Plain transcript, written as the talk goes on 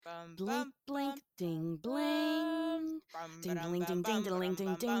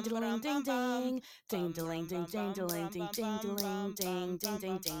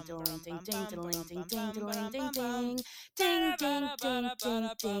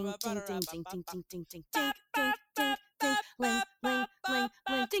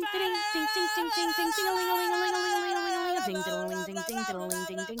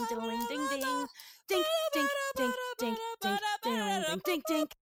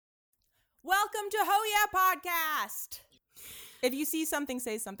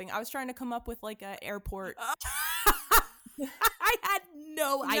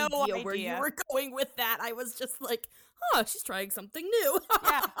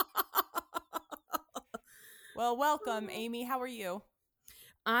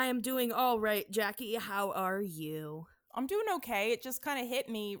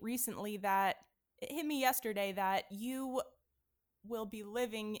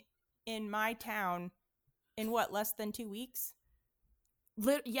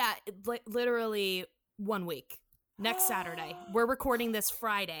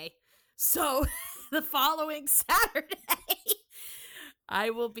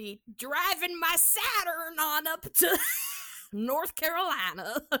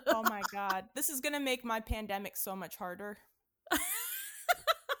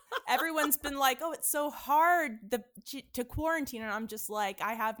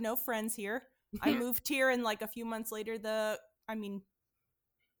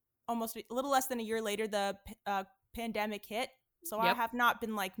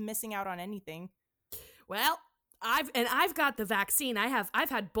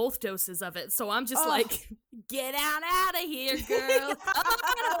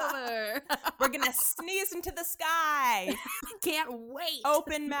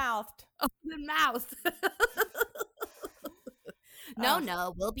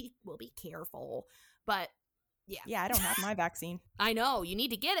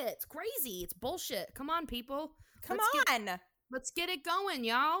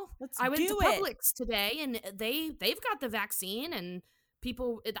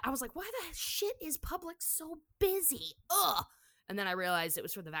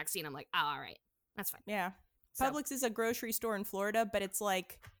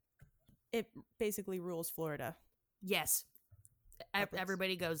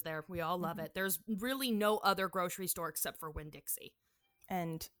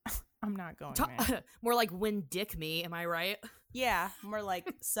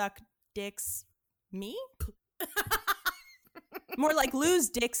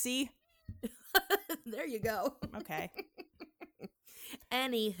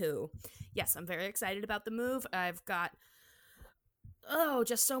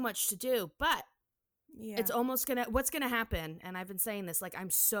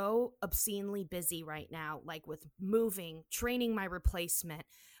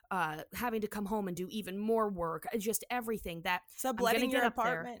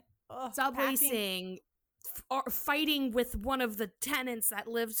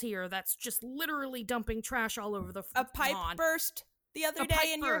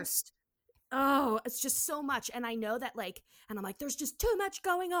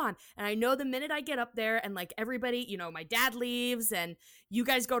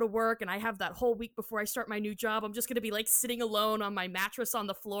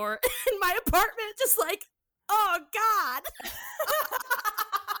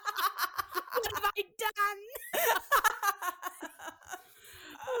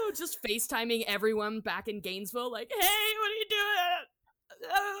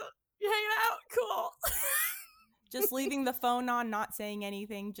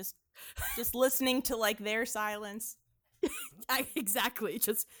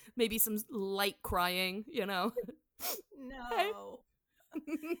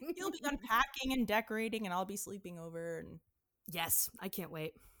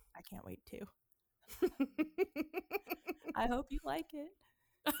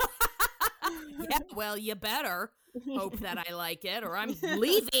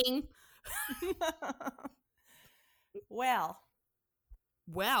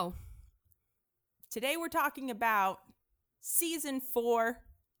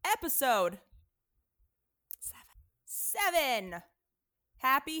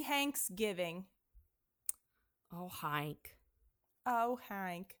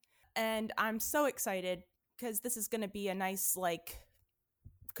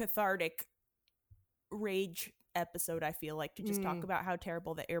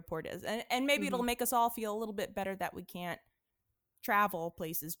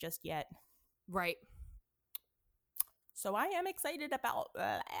So I am excited about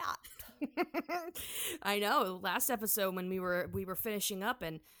that. I know. Last episode when we were finishing up,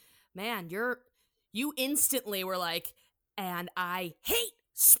 and man, you instantly were like, and I hate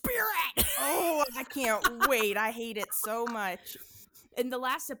Spirit. Oh, I can't wait. I hate it so much. In the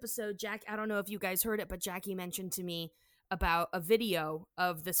last episode, Jack, I don't know if you guys heard it, but Jackie mentioned to me about a video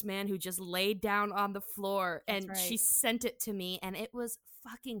of this man who just laid down on the floor, and she sent it to me, and it was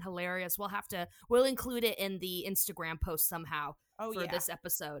fucking hilarious. We'll include it in the Instagram post somehow for this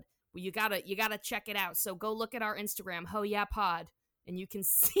episode. Well, you gotta check it out. So go look at our Instagram, Ho Yeah Pod, and you can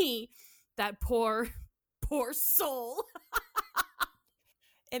see that poor soul.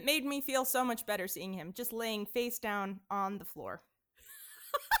 It made me feel so much better seeing him just laying face down on the floor.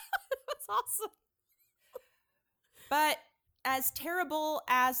 That's awesome. But as terrible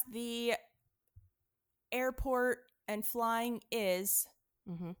as the airport and flying is,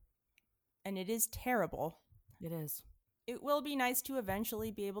 and it is terrible. It is. It will be nice to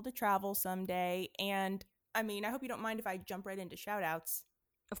eventually be able to travel someday. And I mean, I hope you don't mind if I jump right into shout outs.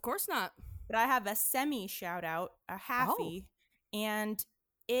 Of course not. But I have a semi shout out, a halfie, and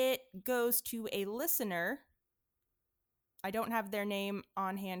it goes to a listener. I don't have their name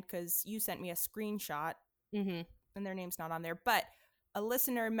on hand because you sent me a screenshot. And their name's not on there, but a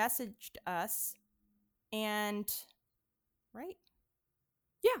listener messaged us and, right?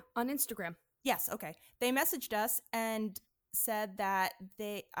 Yeah, on Instagram. Yes, okay. They messaged us and said that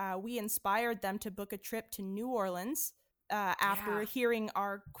we inspired them to book a trip to New Orleans after hearing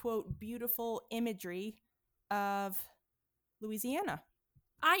our, quote, beautiful imagery of Louisiana.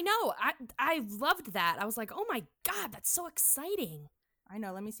 I know. I loved that. I was like, oh my God, that's so exciting. I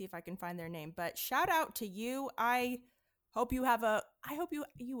know. Let me see if I can find their name. But shout out to you. I hope you will have a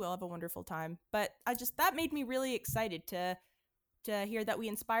wonderful time. But that made me really excited to hear that we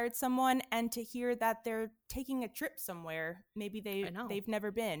inspired someone and to hear that they're taking a trip somewhere. Maybe they've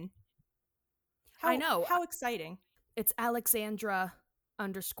never been. I know. How exciting. It's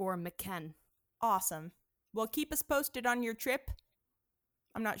Alexandra_McKen. Awesome. Well, keep us posted on your trip.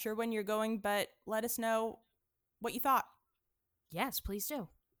 I'm not sure when you're going, but let us know what you thought. Yes, please do.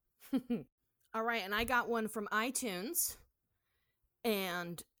 All right, and I got one from iTunes,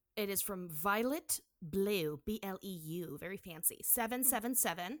 and it is from Violet Blue, Bleu, very fancy,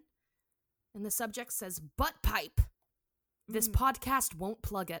 777, and the subject says, butt pipe. This podcast won't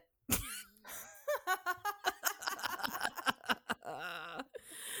plug it.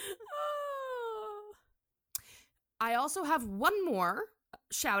 I also have one more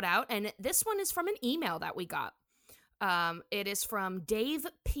shout out, and this one is from an email that we got. It is from Dave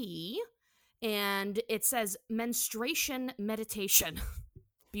P, and it says menstruation meditation.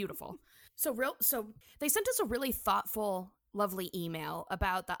 Beautiful. So they sent us a really thoughtful, lovely email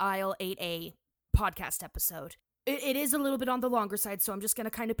about the Aisle 8A podcast episode. It is a little bit on the longer side, so I'm just going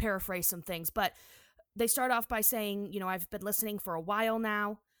to kind of paraphrase some things, but they start off by saying, I've been listening for a while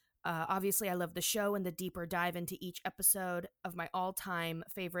now. Obviously, I love the show and the deeper dive into each episode of my all-time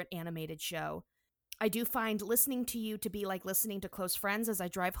favorite animated show. I do find listening to you to be like listening to close friends as I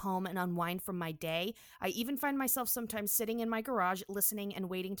drive home and unwind from my day. I even find myself sometimes sitting in my garage listening and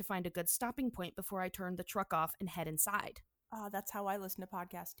waiting to find a good stopping point before I turn the truck off and head inside. That's how I listen to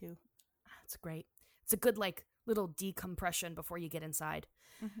podcasts too. That's great. It's a good little decompression before you get inside.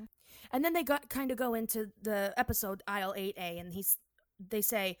 Mm-hmm. And then they go into the episode Aisle 8A, and they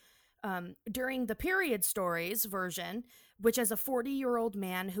say, during the period stories version, which as a 40-year-old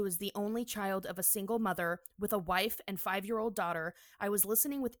man who is the only child of a single mother with a wife and 5-year-old daughter, I was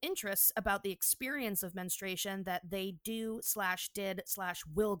listening with interest about the experience of menstruation that they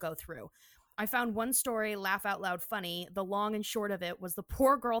do/did/will go through. I found one story laugh out loud funny. The long and short of it was the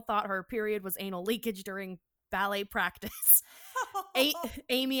poor girl thought her period was anal leakage during ballet practice.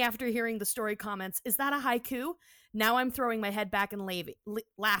 Amy, after hearing the story, comments, "Is that a haiku?" Now I'm throwing my head back and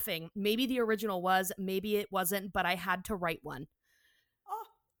laughing. Maybe the original was, maybe it wasn't, but I had to write one. Oh.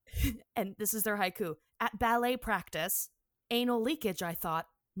 And this is their haiku. At ballet practice, anal leakage, I thought.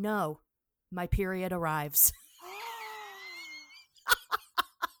 No, my period arrives.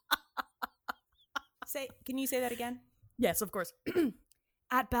 Can you say that again? Yes, of course.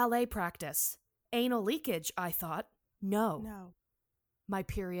 At ballet practice, anal leakage, I thought. No. My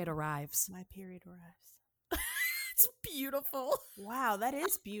period arrives. My period arrives. It's beautiful. Wow, that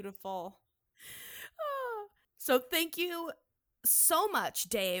is beautiful. So thank you so much,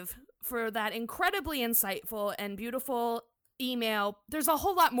 Dave, for that incredibly insightful and beautiful email. There's a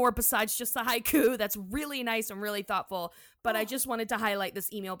whole lot more besides just the haiku that's really nice and really thoughtful, but I just wanted to highlight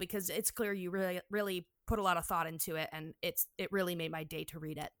this email because it's clear you really, really put a lot of thought into it, and it really made my day to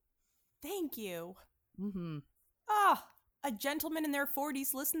read it. Thank you. Mm-hmm. Oh, a gentleman in their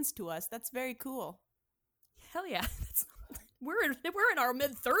 40s listens to us. That's very cool. Hell yeah. We're in our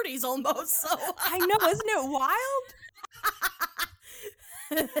mid-30s almost, so I know, isn't it wild?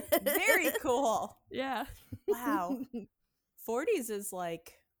 Very cool. Yeah. Wow. 40s is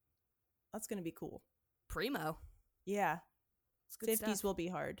like, that's going to be cool. Primo. Yeah. It's good 50s stuff. will be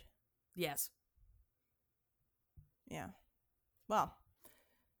hard. Yes. Yeah. Well,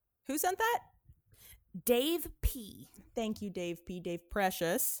 who sent that? Dave P. Thank you, Dave P. Dave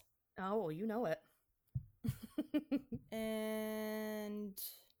Precious. Oh, you know it. And,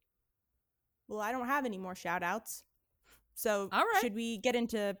 well, I don't have any more shout outs. So, all right. Should we get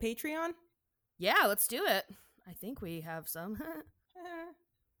into Patreon? Yeah, let's do it. I think we have some.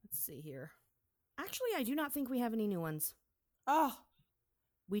 Let's see here. Actually, I do not think we have any new ones. Oh.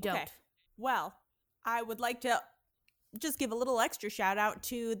 We don't. Okay. Well, I would like to just give a little extra shout out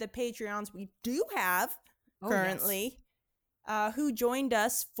to the Patreons we do have currently, who joined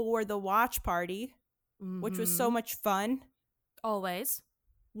us for the watch party, which was so much fun. Always.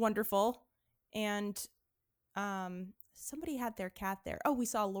 Wonderful. And somebody had their cat there. Oh, we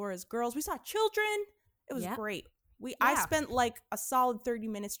saw Laura's girls. We saw children. It was great. I spent like a solid 30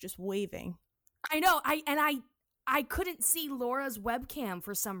 minutes just waving. I know. I couldn't see Laura's webcam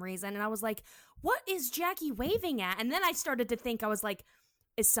for some reason, and I was like, what is Jackie waving at? And then I started to think, I was like,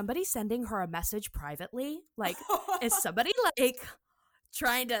 is somebody sending her a message privately? Like, is somebody like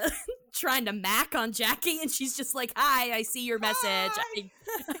trying to mac on Jackie, and she's just like, hi, I see your message. Yes,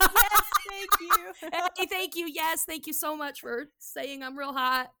 thank you. Hey, thank you. Yes, thank you so much for saying I'm real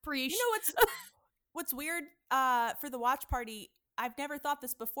hot. Preach. You know what's weird? For the watch party, I've never thought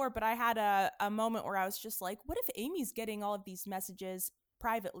this before, but I had a moment where I was just like, what if Amy's getting all of these messages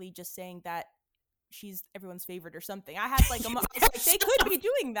privately just saying that she's everyone's favorite or something? I had like like, they could be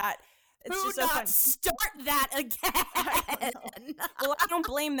doing that. It's Who just so fun. Start that again. Well, I don't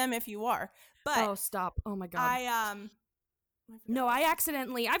blame them if you are. But oh, stop. Oh my God. No, I've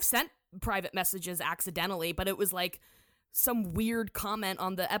sent private messages accidentally, but it was like some weird comment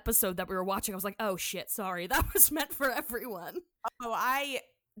on the episode that we were watching. I was like, oh shit, sorry. That was meant for everyone. Oh,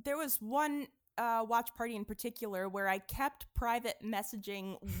 there was one watch party in particular where I kept private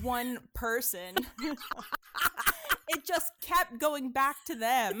messaging one person. It just kept going back to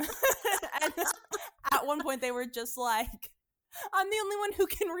them. And at one point they were just like, I'm the only one who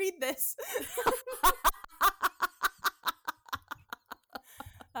can read this.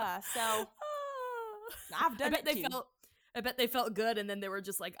 So I've done it too. I bet they felt good, and then they were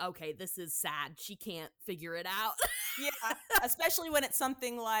just like, okay, this is sad. She can't figure it out. Yeah, especially when it's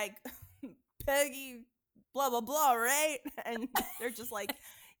something like Peggy blah, blah, blah, right? And they're just like,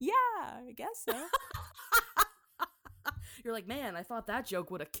 yeah, I guess so. You're like, man, I thought that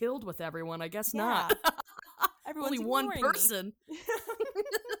joke would have killed with everyone. I guess not. Everyone's only one person.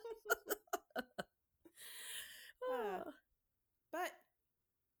 But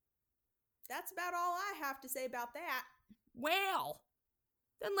that's about all I have to say about that. Well,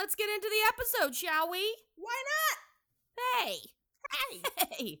 then let's get into the episode, shall we? Why not?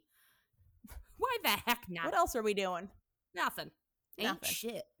 Hey. Why the heck not? What else are we doing? Nothing. Ain't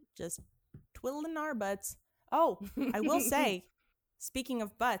shit. Just twiddling our butts. Oh, I will say, speaking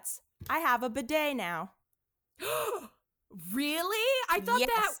of butts, I have a bidet now. Really? I thought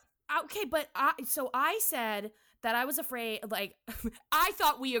that... Okay, but I said that I was afraid, like, I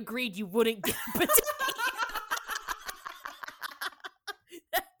thought we agreed you wouldn't get a bidet.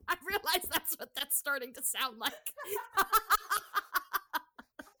 I realize that's what that's starting to sound like.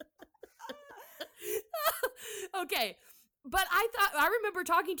 Okay, but I remember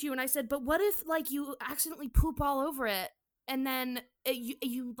talking to you and I said, but what if, like, you accidentally poop all over it and then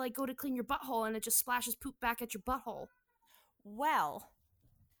you like, go to clean your butthole and it just splashes poop back at your butthole? Well,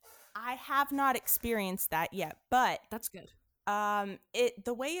 I have not experienced that yet, but that's good.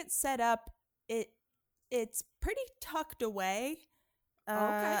 The way it's set up, it's pretty tucked away.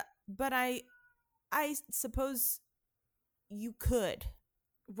 Okay. But I suppose you could.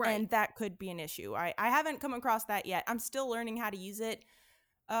 Right. And that could be an issue. I haven't come across that yet. I'm still learning how to use it.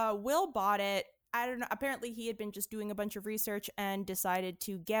 Will bought it. I don't know. Apparently he had been just doing a bunch of research and decided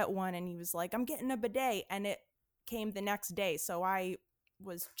to get one. And he was like, I'm getting a bidet. And it came the next day. So I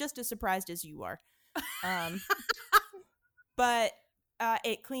was just as surprised as you are. But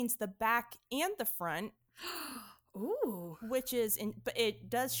it cleans the back and the front. Ooh. But it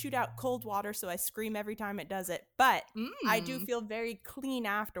does shoot out cold water, so I scream every time it does it. But I do feel very clean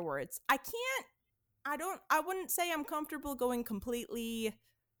afterwards. I wouldn't say I'm comfortable going completely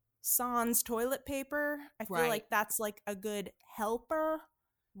sans toilet paper. I feel like that's like a good helper.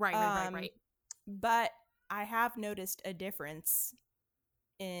 Right. But I have noticed a difference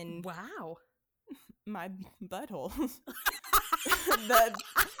in Wow. my butthole.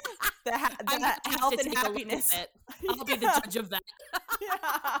 the health and happiness. I'll be the judge of that. Yeah.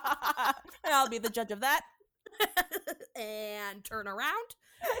 I'll be the judge of that. And turn around.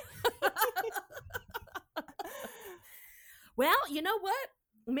 Well, you know what?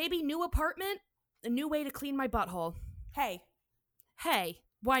 Maybe new apartment, a new way to clean my butthole. Hey,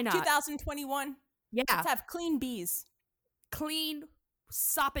 why not? 2021. Yeah. Let's have clean bees. Clean,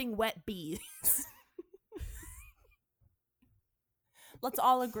 sopping wet bees. Let's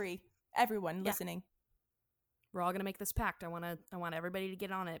all agree. Everyone listening. We're all gonna make this pact. I want everybody to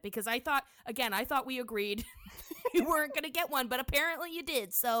get on it because I thought we agreed you weren't gonna get one, but apparently you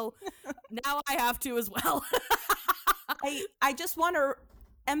did. So now I have to as well. I just want to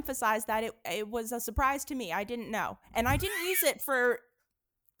emphasize that it was a surprise to me. I didn't know, and I didn't use it for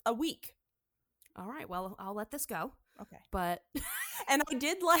a week. All right, well, I'll let this go. Okay, but and I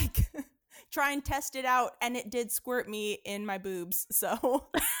did try and test it out, and it did squirt me in my boobs. So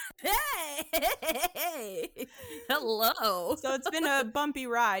hey, hello. So it's been a bumpy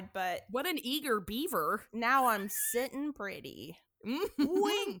ride, but what an eager beaver. Now I'm sitting pretty.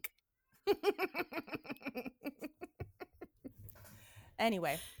 Wink.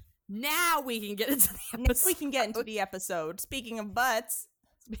 Anyway, now we can get into the episode. Speaking of butts.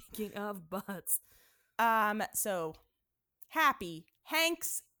 So happy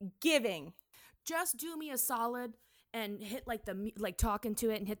Hanksgiving. Just do me a solid and hit talking to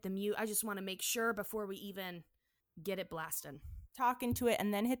it and hit the mute. I just want to make sure before we even get it blasting. Talking to it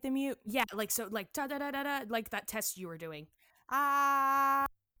and then hit the mute? Yeah, da da da da da, like that test you were doing.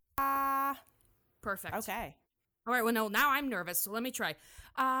 Perfect. Okay. All right, well, no, now I'm nervous, so let me try.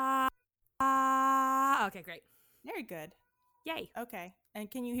 Okay, great. Very good. Yay. Okay.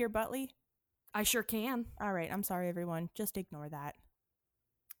 And can you hear Buttley? I sure can. All right, I'm sorry, everyone. Just ignore that.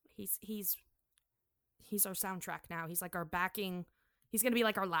 He's our soundtrack now. He's like our backing. He's going to be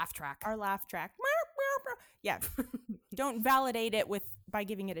like our laugh track. Our laugh track. Yeah. Don't validate it by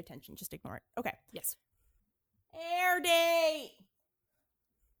giving it attention. Just ignore it. Okay. Yes. Air date.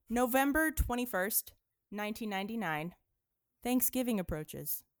 November 21st, 1999. Thanksgiving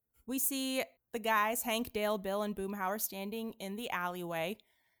approaches. We see the guys, Hank, Dale, Bill, and Boomhauer standing in the alleyway.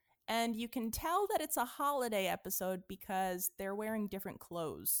 And you can tell that it's a holiday episode because they're wearing different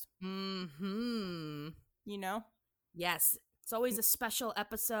clothes. Mm-hmm. You know? Yes. It's always a special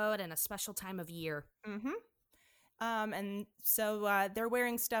episode and a special time of year. Mm-hmm. And so they're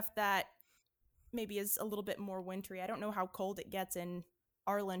wearing stuff that maybe is a little bit more wintry. I don't know how cold it gets in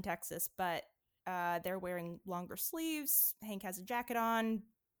Arlen, Texas, but they're wearing longer sleeves. Hank has a jacket on.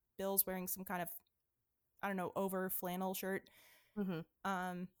 Bill's wearing some kind of, I don't know, over flannel shirt.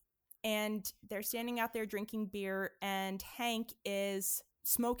 Mm-hmm. And they're standing out there drinking beer, and Hank is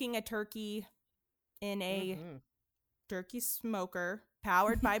smoking a turkey in a turkey smoker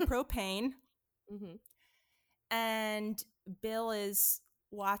powered by propane. Mm-hmm. And Bill is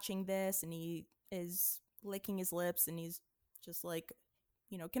watching this, and he is licking his lips, and he's just like,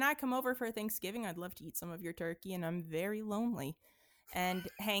 can I come over for Thanksgiving? I'd love to eat some of your turkey, and I'm very lonely. And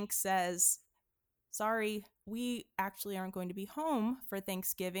Hank says, sorry, we actually aren't going to be home for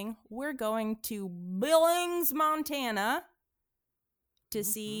Thanksgiving. We're going to Billings, Montana to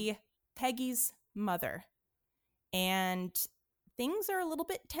see Peggy's mother. And things are a little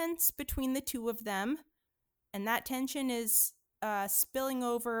bit tense between the two of them. And that tension is spilling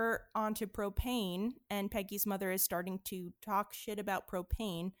over onto propane. And Peggy's mother is starting to talk shit about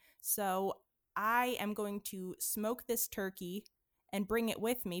propane. So I am going to smoke this turkey and bring it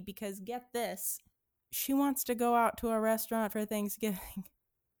with me because, get this, she wants to go out to a restaurant for Thanksgiving.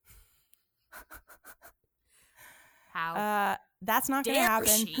 How? That's not going to happen.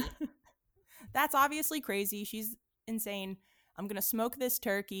 She? That's obviously crazy. She's insane. I'm going to smoke this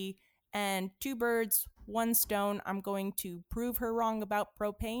turkey, and 2 birds, 1 stone. I'm going to prove her wrong about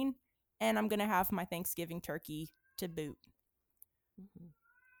propane, and I'm going to have my Thanksgiving turkey to boot. Mm-hmm.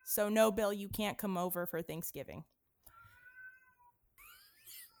 So no, Bill, you can't come over for Thanksgiving.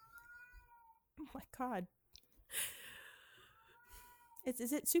 Oh my God.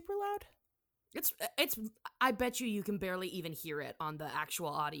 Is it super loud? It's I bet you can barely even hear it on the actual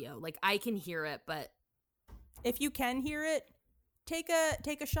audio. Like, I can hear it, but if you can hear it, take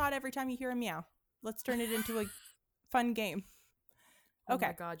a shot every time you hear a meow. Let's turn it into a fun game. Okay. Oh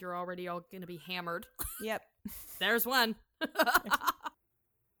my God, you're already all going to be hammered. Yep. There's one.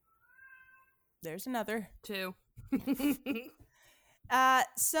 There's another. 2.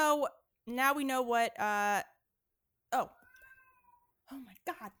 So now we know what oh my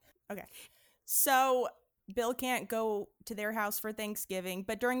God. Okay. So Bill can't go to their house for Thanksgiving.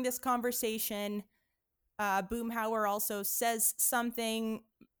 But during this conversation, Boomhauer also says something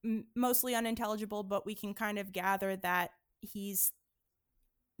mostly unintelligible, but we can kind of gather that he's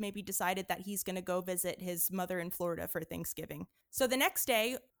maybe decided that he's going to go visit his mother in Florida for Thanksgiving. So the next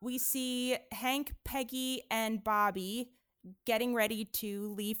day, we see Hank, Peggy, and Bobby getting ready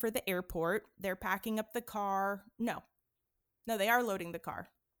to leave for the airport. They're packing up the car. No, they are loading the car.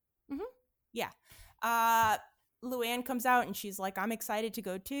 Mm-hmm. Yeah. Luann comes out and she's like, I'm excited to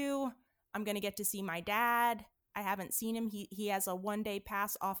go too. I'm going to get to see my dad. I haven't seen him. He has a 1-day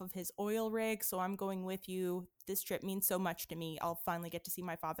pass off of his oil rig, so I'm going with you. This trip means so much to me. I'll finally get to see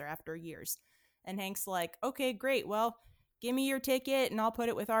my father after years. And Hank's like, okay, great. Well, give me your ticket and I'll put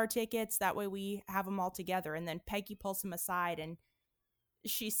it with our tickets. That way we have them all together. And then Peggy pulls him aside and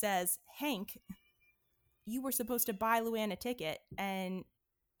she says, Hank, you were supposed to buy Luann a ticket. And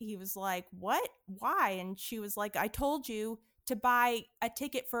he was like, what? Why? And she was like, I told you to buy a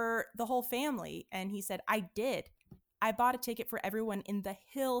ticket for the whole family. And he said, I did. I bought a ticket for everyone in the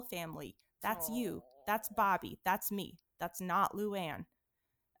Hill family. That's you. That's Bobby. That's me. That's not Luann.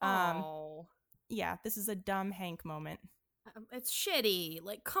 Yeah, this is a dumb Hank moment. It's shitty.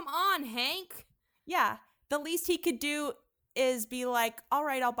 Like, come on, Hank. Yeah, the least he could do is be like, all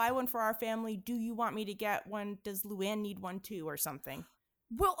right, I'll buy one for our family. Do you want me to get one? Does Luann need one too or something?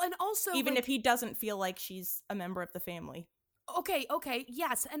 Well, and also, even if he doesn't feel like she's a member of the family. Okay,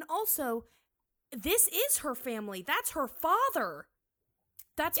 yes. And also, this is her family. That's her father.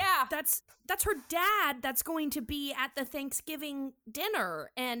 That's her dad that's going to be at the Thanksgiving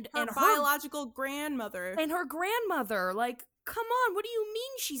dinner. And her biological grandmother. And her grandmother. Like, come on, what do you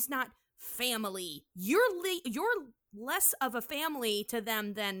mean she's not family? You're less of a family to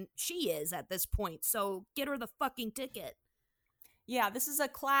them than she is at this point. So get her the fucking ticket. Yeah, this is a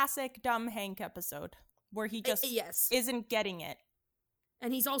classic dumb Hank episode. Where he just isn't getting it.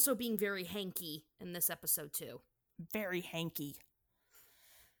 And he's also being very hanky in this episode, too. Very hanky.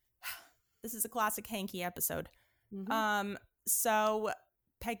 This is a classic hanky episode. Mm-hmm. So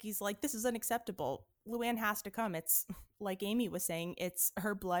Peggy's like, this is unacceptable. Luann has to come. It's, like Amy was saying, it's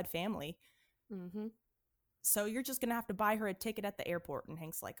her blood family. Mm-hmm. So you're just going to have to buy her a ticket at the airport. And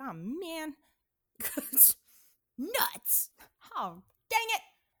Hank's like, oh, man. Nuts. Oh, dang it.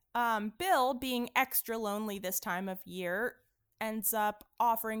 Bill, being extra lonely this time of year, ends up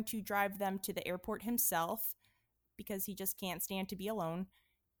offering to drive them to the airport himself because he just can't stand to be alone.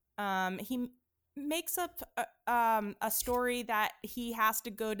 He makes up a story that he has to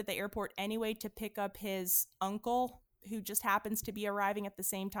go to the airport anyway to pick up his uncle, who just happens to be arriving at the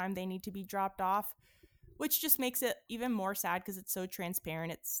same time they need to be dropped off, which just makes it even more sad because it's so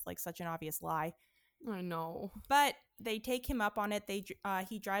transparent. It's like such an obvious lie. I know. But they take him up on it.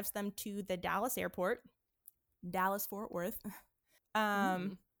 He drives them to the Dallas airport, Dallas-Fort Worth. I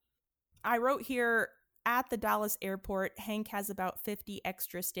wrote here, at the Dallas airport, Hank has about 50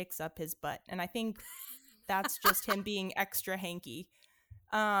 extra sticks up his butt. And I think that's just him being extra hanky.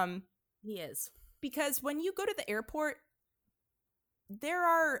 He is. Because when you go to the airport, there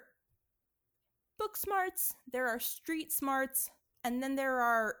are book smarts, there are street smarts, and then there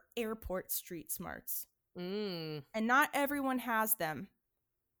are airport street smarts. And not everyone has them.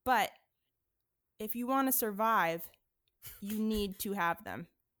 But if you want to survive, you need to have them.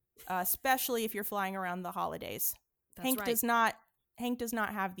 Especially if you're flying around the holidays. That's Hank right. Hank does not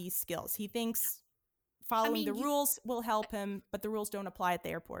have these skills. He thinks following the rules will help him, but the rules don't apply at the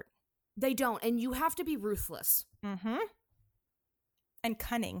airport. They don't. And you have to be ruthless. Mm-hmm. And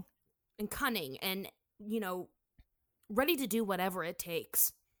cunning. And, ready to do whatever it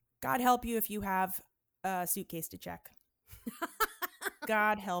takes. God help you if you have a suitcase to check.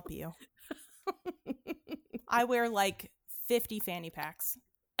 God help you. I wear like 50 fanny packs.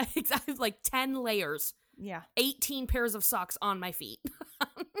 Exactly, like 10 layers. Yeah. 18 pairs of socks on my feet.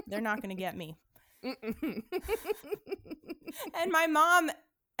 They're not going to get me. And my mom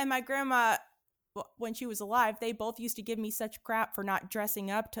and my grandma, when she was alive, they both used to give me such crap for not dressing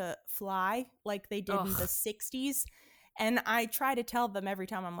up to fly like they did in the 60s. And I try to tell them every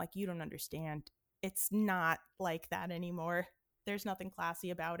time, I'm like, you don't understand. It's not like that anymore. There's nothing classy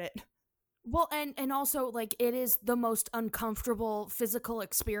about it. Well, and also, like, it is the most uncomfortable physical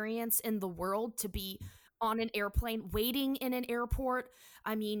experience in the world to be on an airplane, waiting in an airport.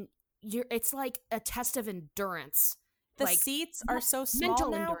 I mean, it's like a test of endurance. The seats are so small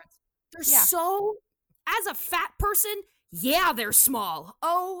mental now. Endurance. They're so, as a fat person, they're small.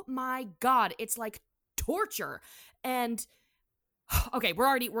 Oh my God. It's like torture. And okay, we're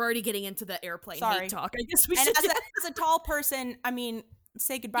already getting into the airplane hate talk. I guess we should. As a tall person, I mean,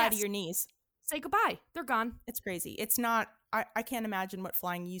 say goodbye to your knees. say goodbye. They're gone. It's crazy. It's not, I can't imagine what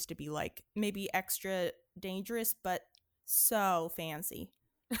flying used to be like. Maybe extra dangerous, but so fancy.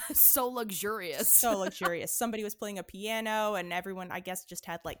 So luxurious. So luxurious. Somebody was playing a piano and everyone, I guess, just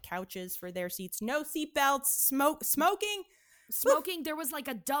had like couches for their seats. No seatbelts. Smoking. There was like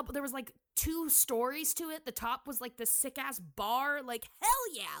there was like 2 stories to it. The top was like this sick ass bar. Like,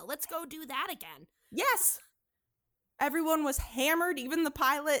 hell yeah, let's go do that again. Yes. Everyone was hammered, even the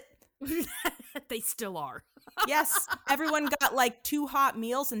pilot. They still are. Yes. Everyone got like 2 hot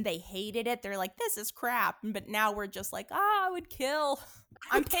meals and they hated it. They're like, this is crap. But now we're just like, I would kill.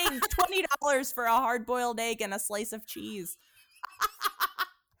 I'm paying $20 for a hard-boiled egg and a slice of cheese.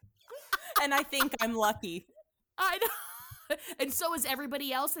 And I think I'm lucky. I know. And so is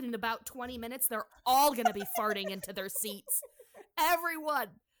everybody else. And in about 20 minutes, they're all going to be farting into their seats. Everyone.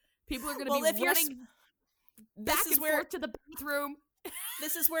 People are going to be running back and forth to the bathroom.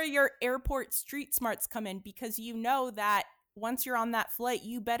 This is where your airport street smarts come in, because you know that once you're on that flight,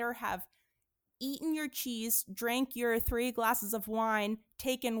 you better have eaten your cheese, drank your 3 glasses of wine,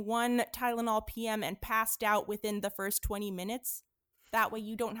 taken 1 Tylenol PM, and passed out within the first 20 minutes. That way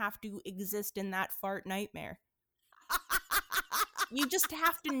you don't have to exist in that fart nightmare. You just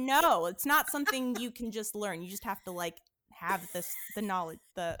have to know. It's not something you can just learn. You just have to like have the knowledge.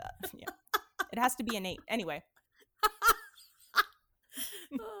 It has to be innate. Anyway.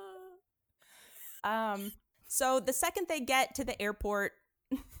 So the second they get to the airport,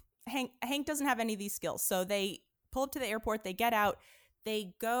 Hank doesn't have any of these skills. So they pull up to the airport, they get out,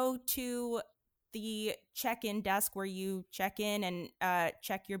 they go to the check-in desk where you check in and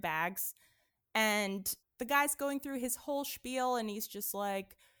check your bags. And the guy's going through his whole spiel and he's just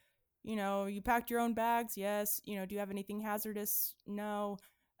like, you packed your own bags? Yes. Do you have anything hazardous? No.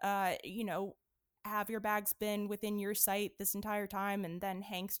 Have your bags been within your sight this entire time? And then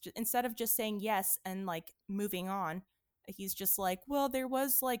Hank's instead of just saying yes and like moving on, he's just like, well, there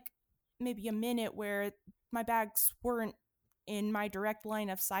was like maybe a minute where my bags weren't in my direct line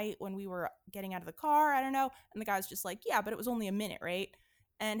of sight when we were getting out of the car. I don't know. And the guy's just like, yeah, but it was only a minute, right?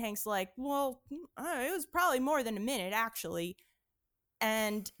 And Hank's like, well, it was probably more than a minute, actually.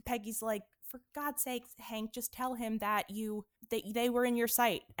 And Peggy's like, for God's sake, Hank, just tell him that they were in your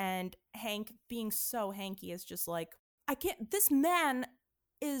sight. And Hank, being so hanky, is just like, I can't, this man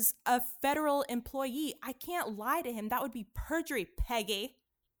is a federal employee. I can't lie to him. That would be perjury, Peggy.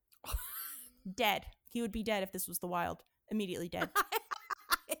 Dead. He would be dead if this was the wild. Immediately dead.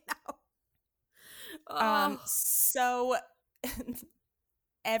 I know. So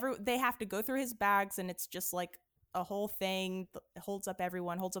they have to go through his bags, and it's just like a whole thing. It holds up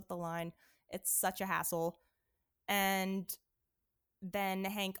everyone, holds up the line. It's such a hassle. And then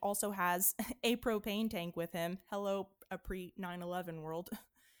Hank also has a propane tank with him. Hello, a pre-9/11 world.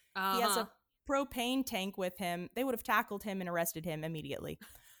 He has a propane tank with him. They would have tackled him and arrested him immediately.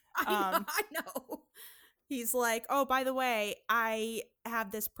 I know. He's like, oh, by the way, I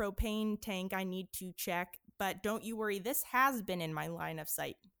have this propane tank I need to check, but don't you worry, this has been in my line of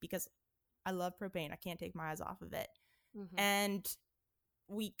sight because I love propane. I can't take my eyes off of it. Mm-hmm. And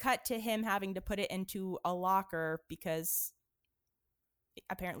we cut to him having to put it into a locker because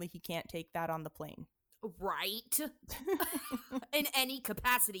apparently he can't take that on the plane. Right. In any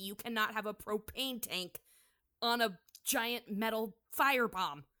capacity, you cannot have a propane tank on a giant metal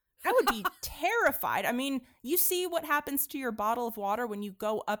firebomb. I would be terrified. I mean, you see what happens to your bottle of water when you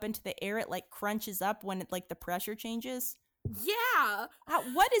go up into the air, it like crunches up when it like the pressure changes. Yeah.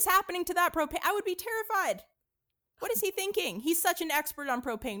 What is happening to that propane? I would be terrified. What is he thinking? He's such an expert on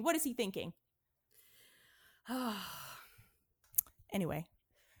propane. What is he thinking? Anyway.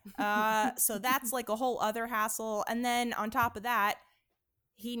 So that's like a whole other hassle. And then on top of that,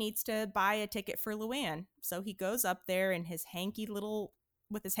 he needs to buy a ticket for Luann. So he goes up there in his hanky little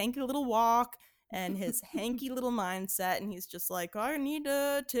walk and his hanky little mindset, and he's just like, I need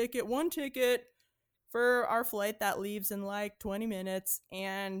one ticket for our flight that leaves in like 20 minutes.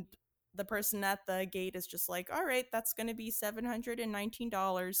 And the person at the gate is just like, all right, that's going to be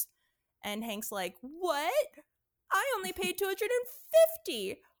 $719. And Hank's like, what? I only paid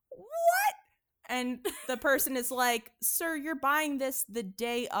 $250. What? And the person is like, sir, you're buying this the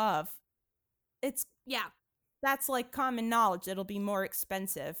day of. That's like common knowledge. It'll be more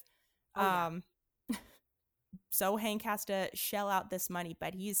expensive. So Hank has to shell out this money,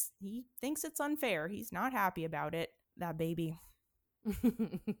 but he thinks it's unfair. He's not happy about it. That baby.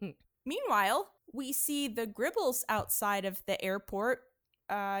 Meanwhile, we see the Gribbles outside of the airport.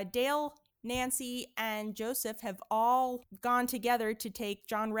 Dale, Nancy, and Joseph have all gone together to take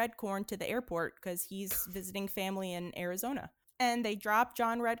John Redcorn to the airport because he's visiting family in Arizona. And they drop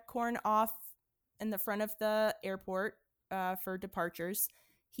John Redcorn off in the front of the airport for departures.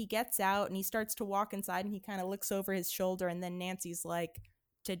 He gets out and he starts to walk inside and he kind of looks over his shoulder, and then Nancy's like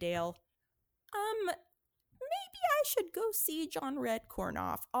to Dale, maybe I should go see John Redcorn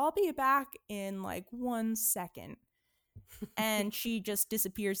off. I'll be back in like 1 second. And she just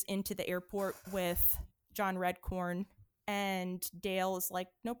disappears into the airport with John Redcorn, and Dale is like,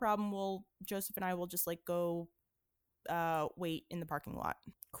 no problem, Joseph and I will just like go wait in the parking lot.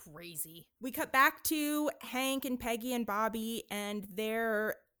 Crazy. We cut back to Hank and Peggy and Bobby, and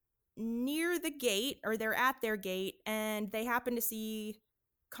they're near the gate, or they're at their gate, and they happen to see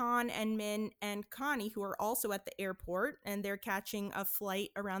Con and Min and Connie, who are also at the airport, and they're catching a flight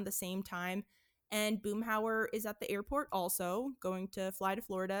around the same time. And Boomhauer is at the airport also, going to fly to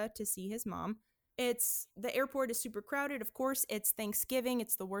Florida to see his mom. The airport is super crowded. Of course, it's Thanksgiving.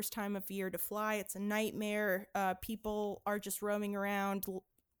 It's the worst time of year to fly. It's a nightmare. People are just roaming around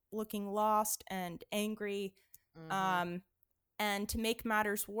looking lost and angry. Mm-hmm. And to make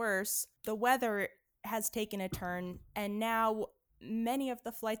matters worse, the weather has taken a turn, and now many of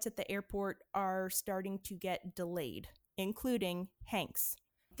the flights at the airport are starting to get delayed, including Hank's.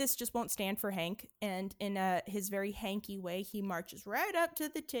 This just won't stand for Hank, and in his very Hanky way, he marches right up to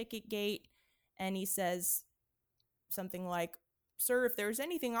the ticket gate, and he says something like, "Sir, if there's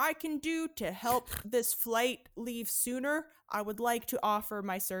anything I can do to help this flight leave sooner, I would like to offer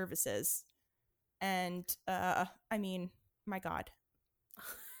my services." And, I mean, my God.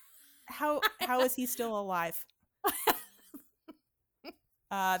 How is he still alive?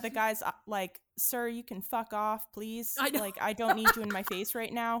 The guy's like, "Sir, you can fuck off, please. I don't need you in my face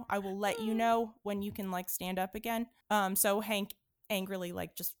right now. I will let you know when you can, like, stand up again." So Hank angrily,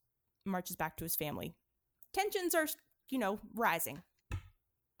 like, just marches back to his family. Tensions are, rising.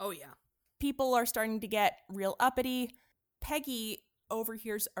 Oh, yeah. People are starting to get real uppity. Peggy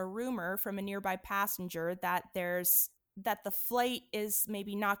overhears a rumor from a nearby passenger that the flight is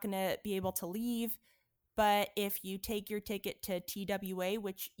maybe not going to be able to leave. But if you take your ticket to TWA,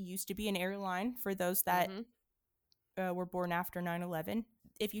 which used to be an airline for those that were born after 9/11,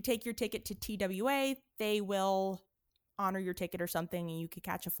 if you take your ticket to TWA, they will honor your ticket or something, and you could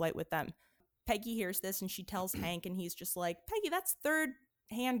catch a flight with them. Peggy hears this, and she tells Hank, and he's just like, "Peggy, that's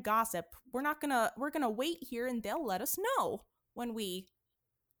third-hand gossip. We're gonna wait here, and they'll let us know when we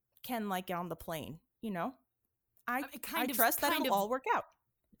can, like, get on the plane. I trust that it'll all work out."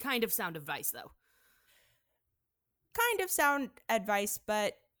 Kind of sound advice, though. Kind of sound advice,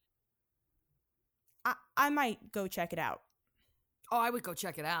 but I might go check it out. Oh, I would go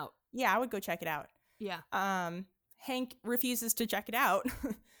check it out. Yeah, I would go check it out. Yeah. Hank refuses to check it out.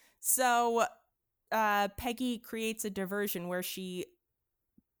 So Peggy creates a diversion where she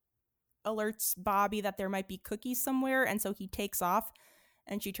alerts Bobby that there might be cookies somewhere, and so he takes off,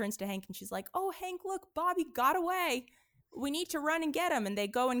 and she turns to Hank and she's like, "Oh, Hank, look, Bobby got away. We need to run and get him." And they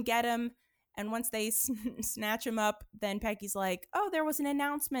go and get him. And once they snatch him up, then Peggy's like, "Oh, there was an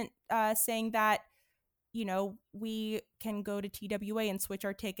announcement saying that, we can go to TWA and switch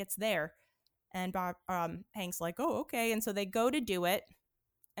our tickets there." And Hank's like, "Oh, okay." And so they go to do it,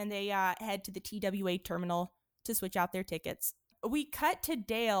 and they head to the TWA terminal to switch out their tickets. We cut to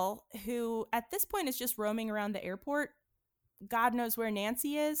Dale, who at this point is just roaming around the airport. God knows where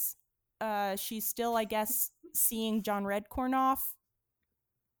Nancy is. She's still, I guess, seeing John Redcorn off.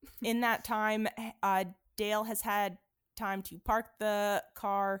 In that time, Dale has had time to park the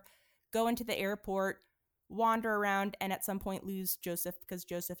car, go into the airport, wander around, and at some point lose Joseph because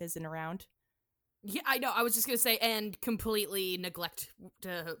Joseph isn't around. Yeah, I know. I was just going to say, and completely neglect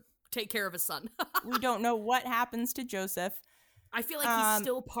to take care of his son. We don't know what happens to Joseph. I feel like he's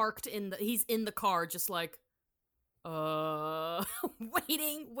still parked he's in the car, just like,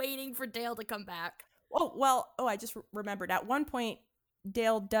 waiting for Dale to come back. I just remembered. At one point,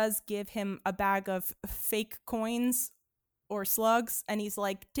 Dale does give him a bag of fake coins or slugs, and he's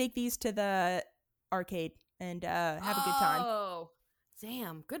like, "Take these to the arcade and have a good time." Oh,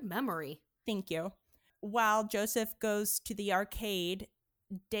 damn, good memory. Thank you. While Joseph goes to the arcade,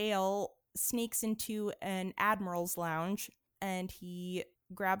 Dale sneaks into an Admiral's lounge, and he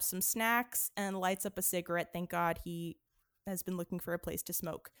grabs some snacks and lights up a cigarette. Thank God he has been looking for a place to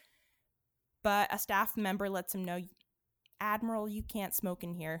smoke. But a staff member lets him know, "Admiral, you can't smoke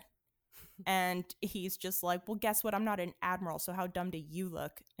in here." And he's just like, "Well, guess what? I'm not an admiral, so how dumb do you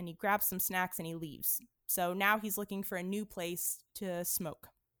look?" And he grabs some snacks and he leaves. So now he's looking for a new place to smoke.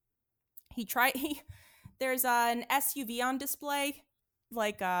 There's an SUV on display,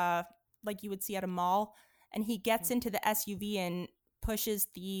 like you would see at a mall, and he gets into the SUV and pushes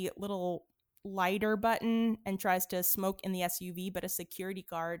the little lighter button and tries to smoke in the SUV, but a security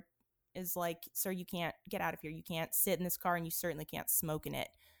guard is like, sir, you can't get out of here. You can't sit in this car, and you certainly can't smoke in it.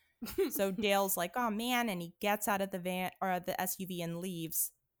 So Dale's like, oh man, and he gets out of the van or the SUV and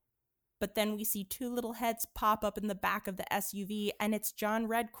leaves. But then we see two little heads pop up in the back of the SUV, and it's John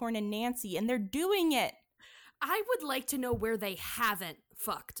Redcorn and Nancy, and they're doing it. I would like to know where they haven't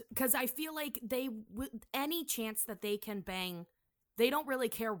fucked, because I feel like any chance that they can bang, they don't really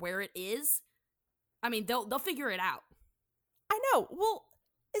care where it is. I mean, they'll figure it out. I know. Well,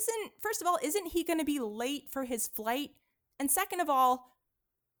 first of all, isn't he going to be late for his flight? And second of all,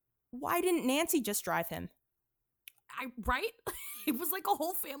 why didn't Nancy just drive him? Right? It was like a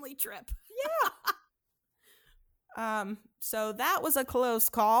whole family trip. Yeah. So that was a close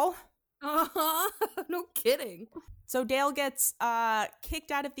call. No kidding. So Dale gets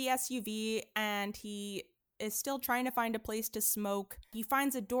kicked out of the SUV, and he is still trying to find a place to smoke. He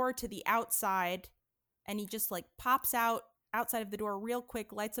finds a door to the outside, and he just like pops out outside of the door real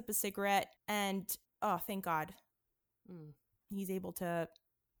quick, lights up a cigarette, and oh, thank God. He's able to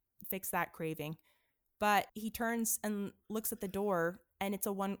fix that craving. But he turns and looks at the door, and it's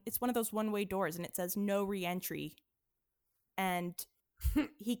one of those one-way doors, and it says no re-entry. And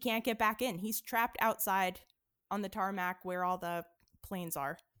he can't get back in. He's trapped outside on the tarmac where all the planes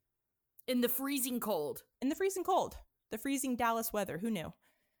are. In the freezing cold. The freezing Dallas weather. Who knew?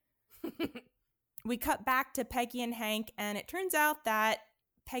 We cut back to Peggy and Hank, and it turns out that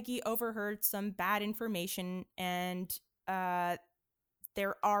Peggy overheard some bad information, and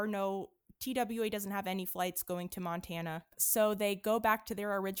TWA doesn't have any flights going to Montana. So they go back to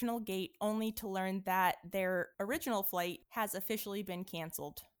their original gate, only to learn that their original flight has officially been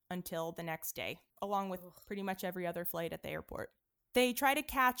canceled until the next day, along with pretty much every other flight at the airport. They try to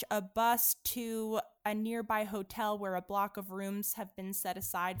catch a bus to a nearby hotel where a block of rooms have been set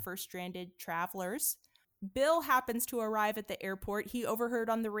aside for stranded travelers. Bill happens to arrive at the airport. He overheard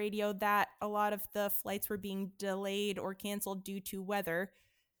on the radio that a lot of the flights were being delayed or canceled due to weather.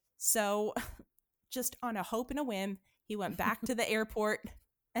 So just on a hope and a whim, he went back to the airport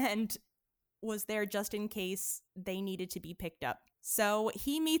and was there just in case they needed to be picked up. So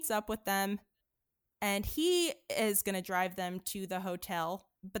he meets up with them, and he is going to drive them to the hotel.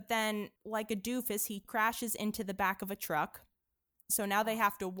 But then, like a doofus, he crashes into the back of a truck. So now they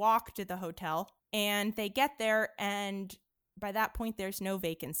have to walk to the hotel, and they get there, and by that point, there's no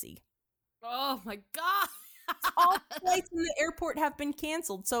vacancy. Oh my God. All flights in the airport have been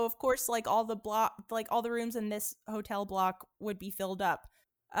canceled. So of course, like all the rooms in this hotel block would be filled up.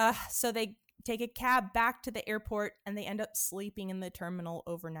 So they take a cab back to the airport, and they end up sleeping in the terminal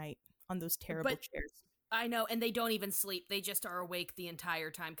overnight on those terrible chairs. I know, and they don't even sleep. They just are awake the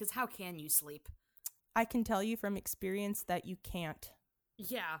entire time, because how can you sleep? I can tell you from experience that you can't.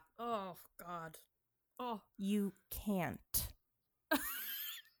 Yeah. Oh, God. Oh. You can't.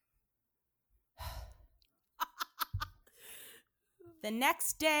 The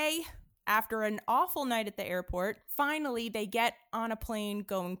next day, after an awful night at the airport, finally they get on a plane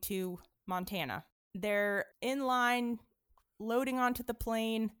going to Montana. They're in line, loading onto the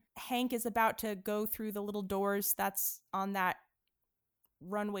plane. Hank is about to go through the little doors that's on that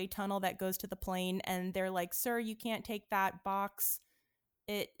runway tunnel that goes to the plane, and they're like, sir, you can't take that box.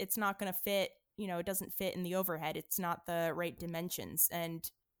 It's not going to fit. It doesn't fit in the overhead. It's not the right dimensions. And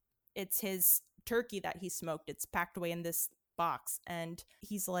it's his turkey that he smoked. It's packed away in this box. And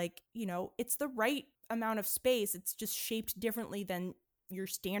he's like, it's the right amount of space. It's just shaped differently than your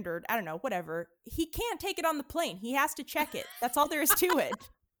standard, I don't know, whatever. He can't take it on the plane. He has to check it. That's all there is to it.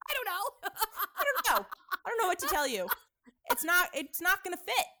 I don't know. I don't know what to tell you. It's not going to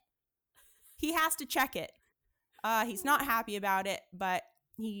fit. He has to check it. He's not happy about it, but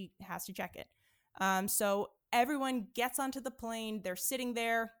he has to check it. So everyone gets onto the plane. They're sitting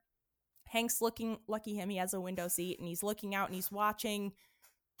there. Hank's looking, lucky him, he has a window seat, and he's looking out and he's watching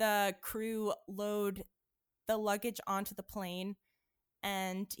the crew load the luggage onto the plane.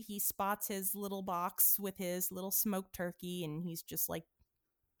 And he spots his little box with his little smoked turkey, and he's just like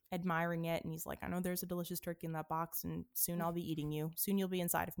admiring it. And he's like, I know there's a delicious turkey in that box, and soon I'll be eating you. Soon you'll be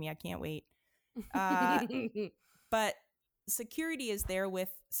inside of me. I can't wait. But security is there with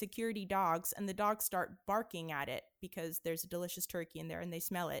security dogs, and the dogs start barking at it because there's a delicious turkey in there and they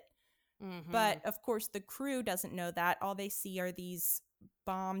smell it. Mm-hmm. But of course, the crew doesn't know that. All they see are these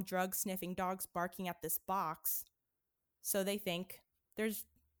bomb drug sniffing dogs barking at this box. So they think there's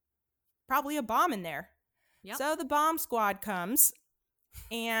probably a bomb in there. Yep. So the bomb squad comes,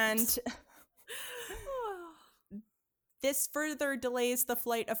 and this further delays the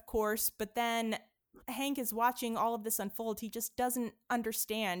flight, of course. But then Hank is watching all of this unfold. He just doesn't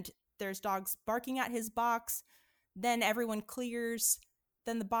understand. There's dogs barking at his box. Then everyone clears.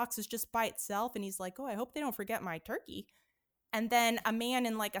 then the box is just by itself, and he's like, oh, I hope they don't forget my turkey. And then a man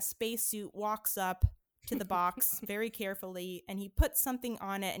in like a spacesuit walks up to the box very carefully, and he puts something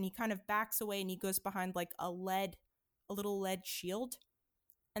on it, and he kind of backs away, and he goes behind like a little lead shield,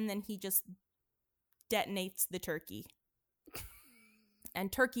 and then he just detonates the turkey.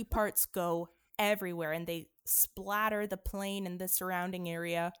 And turkey parts go everywhere, and they splatter the plane and the surrounding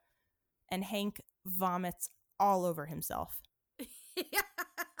area, and Hank vomits all over himself.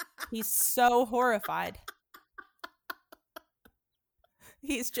 He's so horrified.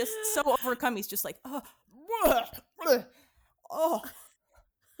 He's just so overcome. He's just like, oh.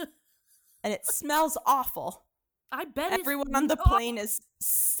 And it smells awful. I bet everyone on the plane is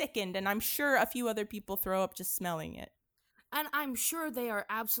sickened, and I'm sure a few other people throw up just smelling it. And I'm sure they are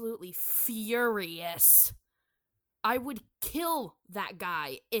absolutely furious. I would kill that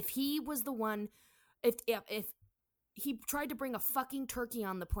guy if he was the one, if he tried to bring a fucking turkey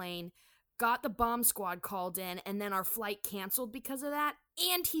on the plane, got the bomb squad called in, and then our flight canceled because of that,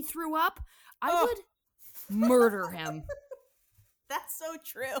 and he threw up. I would murder him. That's so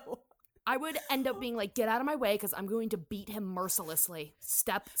true. I would end up being like, get out of my way, because I'm going to beat him mercilessly.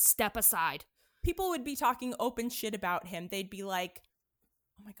 Step aside. People would be talking open shit about him. They'd be like,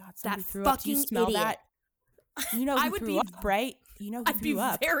 oh my God, somebody that threw up. Do you smell idiot. That? You know who threw up, right? You know who threw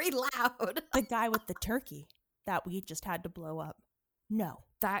up? I'd be very loud. The guy with the turkey that we just had to blow up. No.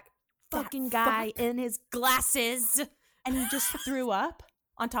 That fucking guy in his glasses. And he just threw up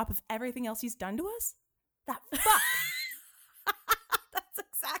on top of everything else he's done to us? That fuck. That's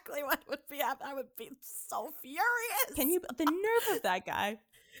exactly what would be happening. I would be so furious. The nerve of that guy.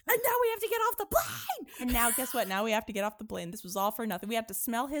 And now we have to get off the plane. And now, guess what? Now we have to get off the plane. This was all for nothing. We have to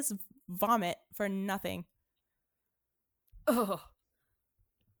smell his vomit for nothing. Ugh.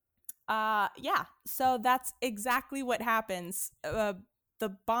 Yeah. So that's exactly what happens. By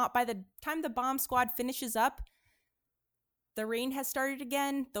the time the bomb squad finishes up, the rain has started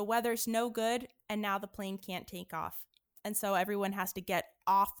again. The weather's no good, and now the plane can't take off. And so everyone has to get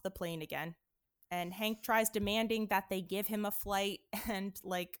off the plane again. And Hank tries demanding that they give him a flight, and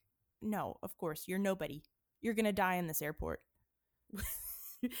like, no, of course, you're nobody. You're gonna die in this airport.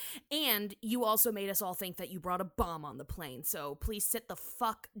 And you also made us all think that you brought a bomb on the plane, so please sit the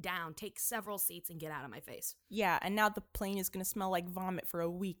fuck down, take several seats, and get out of my face. Yeah, and now the plane is gonna smell like vomit for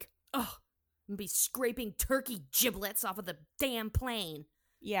a week. Ugh, I'm gonna be scraping turkey giblets off of the damn plane.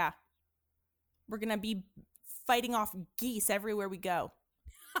 Yeah. We're gonna be fighting off geese everywhere we go.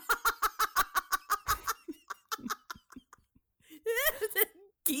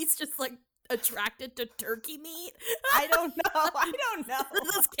 Geese just like attracted to turkey meat? I don't know.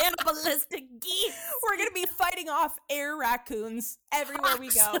 Those cannibalistic geese. We're gonna be fighting off air raccoons everywhere we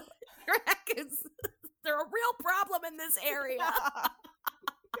go. Raccoons, they're a real problem in this area.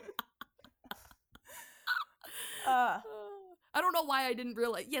 I don't know why I didn't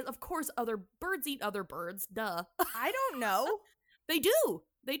realize. Yes, of course, other birds eat other birds. Duh. I don't know. They do.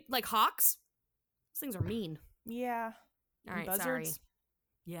 They like hawks. Those things are mean. Yeah. All right, buzzards. sorry.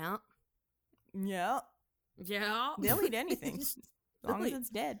 Yeah. Yeah. Yeah. They'll eat anything as long as it's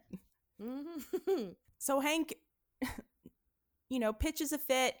dead. Mm-hmm. So Hank, pitches a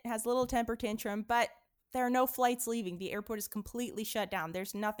fit, has a little temper tantrum, but there are no flights leaving. The airport is completely shut down.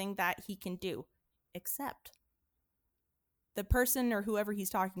 There's nothing that he can do, except the person or whoever he's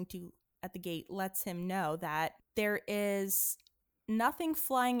talking to at the gate lets him know that there is nothing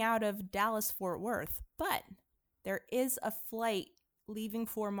flying out of Dallas-Fort Worth, but there is a flight leaving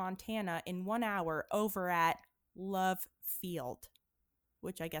for Montana in 1 hour over at Love Field,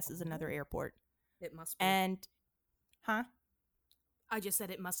 which I guess is another airport. It must be. And, I just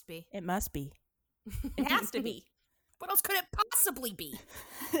said it must be. It must be. It has to be. What else could it possibly be?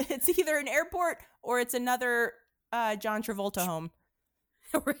 It's either an airport or it's another John Travolta home.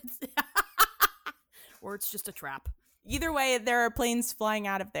 Or it's just a trap. Either way, there are planes flying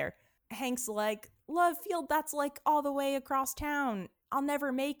out of there. Hank's like, Love Field, that's like all the way across town. I'll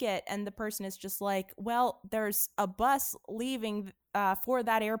never make it. And the person is just like, well, there's a bus leaving for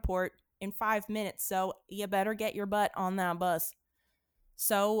that airport in 5 minutes, so you better get your butt on that bus.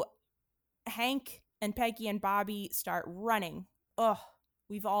 So Hank and Peggy and Bobby start running. Ugh,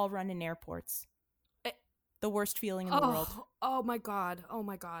 we've all run in airports. The worst feeling in the world. Oh my God. Oh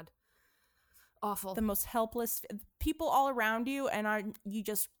my God. Awful. The most helpless people all around you, and you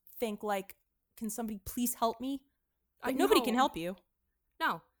just think like, can somebody please help me? Nobody can help you.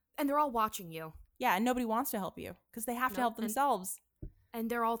 No. And they're all watching you. Yeah, and nobody wants to help you because they have to help themselves. And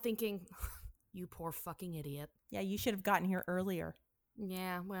they're all thinking, you poor fucking idiot. Yeah, you should have gotten here earlier.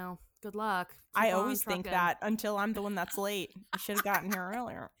 Yeah, well, Good luck. I always think that until I'm the one that's late. I should have gotten here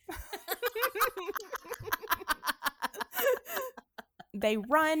earlier. They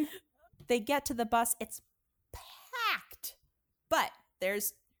run. They get to the bus. It's packed. But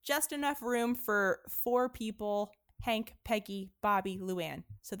there's just enough room for 4 people: Hank, Peggy, Bobby, Luann.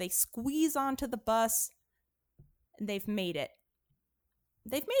 So they squeeze onto the bus. And they've made it.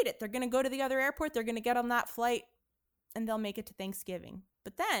 They're going to go to the other airport. They're going to get on that flight. And they'll make it to Thanksgiving.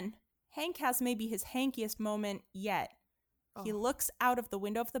 But then Hank has maybe his hankiest moment yet. Oh. He looks out of the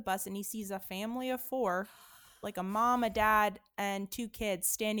window of the bus and he sees a family of 4, like a mom, a dad, and 2 kids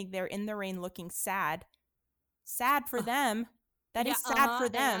standing there in the rain looking sad. Sad for them. That is sad for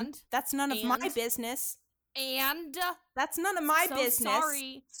them. That's none of my business. And that's none of my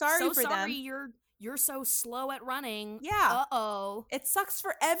business. Sorry for them. You're so slow at running. Yeah. Uh-oh. It sucks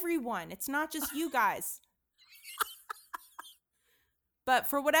for everyone. It's not just you guys. But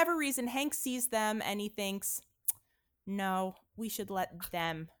for whatever reason, Hank sees them and he thinks, no, we should let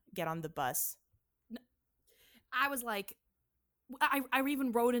them get on the bus. I was like, I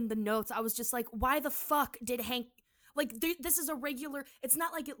even wrote in the notes, I was just like, why the fuck did Hank, like, this is a regular, it's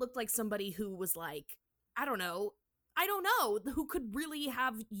not like it looked like somebody who was like, I don't know, who could really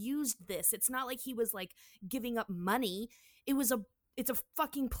have used this. It's not like he was like giving up money. It's a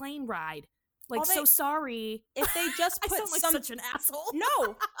fucking plane ride. Like, so sorry. If they just put I sound like such an asshole.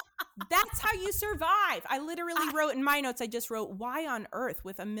 No, that's how you survive. I literally wrote in my notes, I just wrote, why on earth,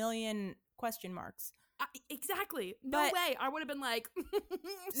 with a million question marks. Exactly. No way. I would have been like,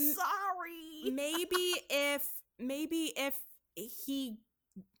 sorry. Maybe if he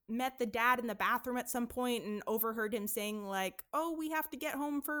met the dad in the bathroom at some point and overheard him saying like, oh, we have to get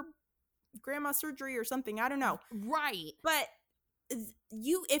home for grandma's surgery or something. I don't know. Right. But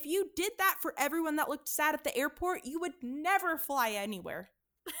if you did that for everyone that looked sad at the airport, you would never fly anywhere.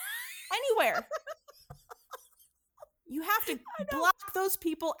 Anywhere. You have to block those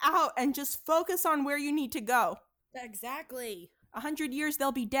people out and just focus on where you need to go. Exactly. 100 years,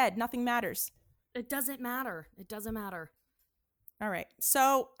 they'll be dead. Nothing matters. It doesn't matter. All right.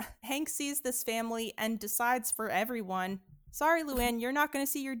 So Hank sees this family and decides for everyone, sorry, Luann, you're not going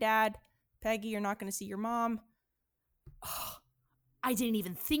to see your dad. Peggy, you're not going to see your mom. I didn't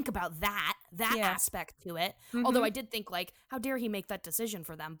even think about that aspect to it. Mm-hmm. Although I did think, like, how dare he make that decision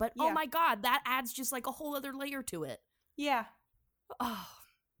for them? But, oh my God, that adds just, like, a whole other layer to it. Yeah. Oh,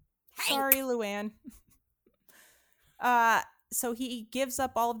 sorry, Luann. So he gives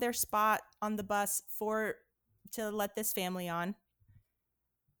up all of their spot on the bus to let this family on.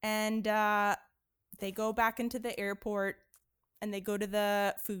 And they go back into the airport and they go to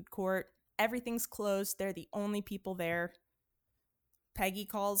the food court. Everything's closed. They're the only people there. Peggy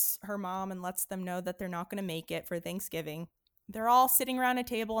calls her mom and lets them know that they're not going to make it for Thanksgiving. They're all sitting around a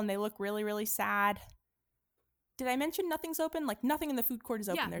table and they look really, really sad. Did I mention nothing's open? Like, nothing in the food court is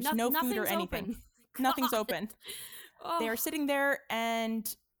open. There's no food or anything. Nothing's open. Oh. They are sitting there and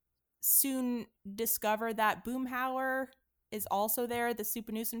soon discover that Boomhauer is also there, the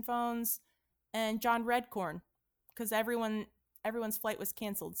Supanusen phones, and John Redcorn, because everyone's flight was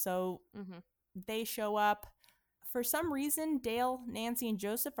canceled. So they show up. For some reason, Dale, Nancy, and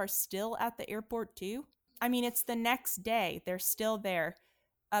Joseph are still at the airport too. I mean, it's the next day. They're still there.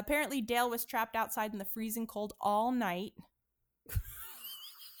 Apparently, Dale was trapped outside in the freezing cold all night.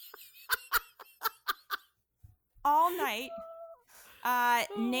 All night.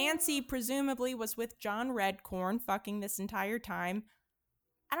 Nancy presumably was with John Redcorn fucking this entire time.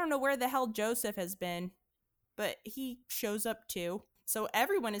 I don't know where the hell Joseph has been, but he shows up too. So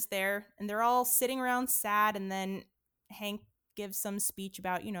everyone is there, and they're all sitting around sad, and then Hank gives some speech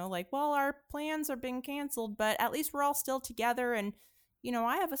about, like, well, our plans are being canceled, but at least we're all still together, and,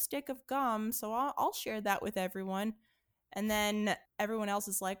 I have a stick of gum, so I'll share that with everyone. And then everyone else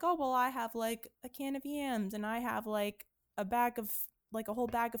is like, oh, well, I have, like, a can of yams, and I have, like, a whole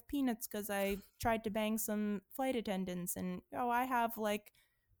bag of peanuts because I tried to bang some flight attendants, and, I have, like,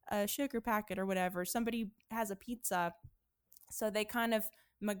 a sugar packet or whatever. Somebody has a pizza. So they kind of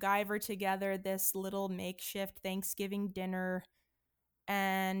MacGyver together this little makeshift Thanksgiving dinner.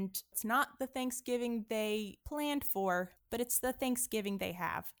 And it's not the Thanksgiving they planned for, but it's the Thanksgiving they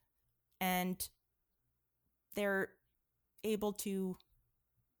have. And they're able to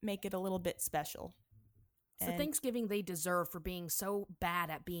make it a little bit special. It's the Thanksgiving they deserve for being so bad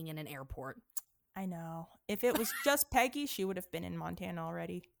at being in an airport. I know. If it was just Peggy, she would have been in Montana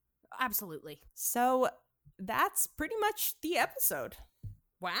already. Absolutely. So that's pretty much the episode.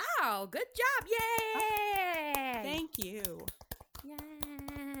 Wow, good job. Yay! Thank you.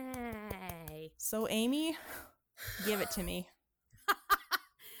 Yay. So Amy, give it to me.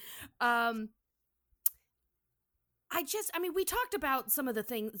 We talked about some of the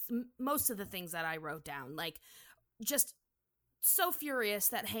things, most of the things that I wrote down, like just so furious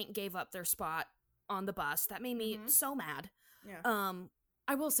that Hank gave up their spot on the bus. That made me so mad. Yeah.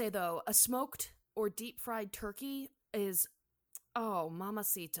 I will say though, a smoked or deep fried turkey is, oh,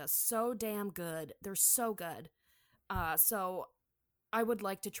 mamacita, so damn good. They're so good. So I would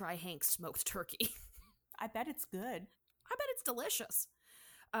like to try Hank's smoked turkey. I bet it's good. I bet it's delicious.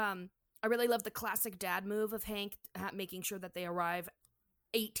 I really love the classic dad move of Hank making sure that they arrive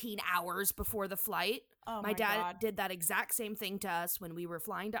 18 hours before the flight. Oh my dad God. did that exact same thing to us when we were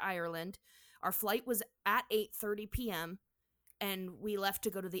flying to Ireland. Our flight was at 8:30 p.m. and we left to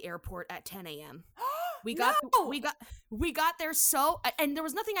go to the airport at 10 a.m. We got there and there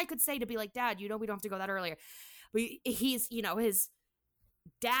was nothing I could say to be like, Dad, we don't have to go that earlier. He's, his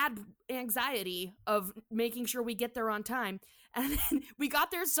dad anxiety of making sure we get there on time. And then we got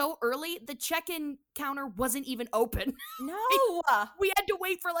there so early, the check-in counter wasn't even open. No! We had to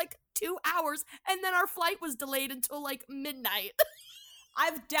wait for like 2 hours, and then our flight was delayed until like midnight.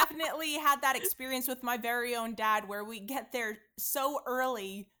 I've definitely had that experience with my very own dad where we get there so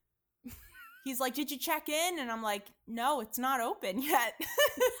early. He's like, did you check in? And I'm like, no, it's not open yet.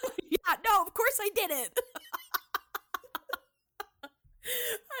 Yeah, no, of course I didn't.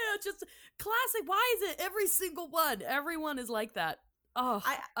 Just classic. Why is it every single one? Everyone is like that. Oh,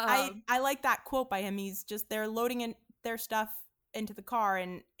 I like that quote by him. He's just, they're loading in their stuff into the car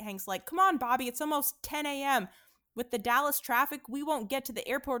and Hank's like, come on, Bobby, it's almost 10 a.m. With the Dallas traffic, we won't get to the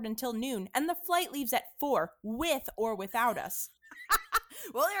airport until noon, and the flight leaves at 4, with or without us.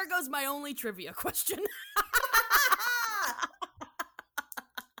 Well, there goes my only trivia question.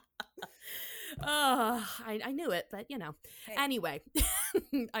 I knew it, but Hey. Anyway,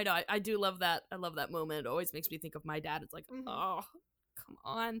 I know I do love that. I love that moment. It always makes me think of my dad. It's like, oh, come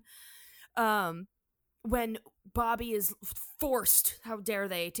on. When Bobby is forced, how dare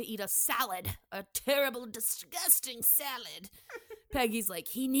they, to eat a salad, a terrible, disgusting salad. Peggy's like,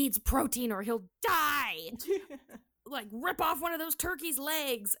 he needs protein or he'll die. Like, rip off one of those turkey's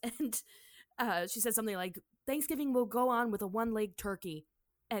legs. And she says something like, Thanksgiving will go on with a one-legged turkey.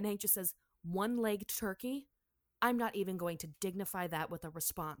 And Hank just says, one-legged turkey? I'm not even going to dignify that with a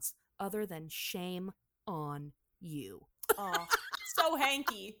response other than shame on you. Oh, so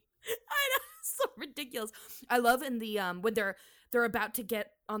Hanky. I know, so ridiculous. I love in the when they're about to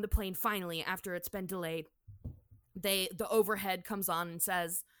get on the plane finally after it's been delayed. The overhead comes on and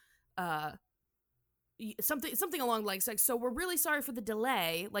says something along the lines like, so we're really sorry for the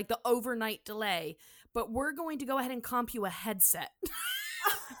delay, like the overnight delay, but we're going to go ahead and comp you a headset.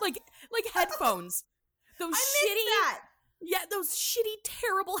 like headphones. Those those shitty,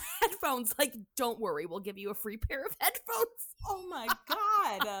 terrible headphones. Like, don't worry, we'll give you a free pair of headphones. Oh my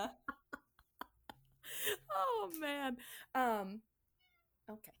God. Oh man.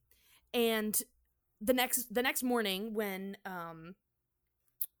 Okay. And the next morning when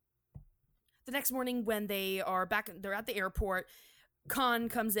they are back, they're at the airport, Con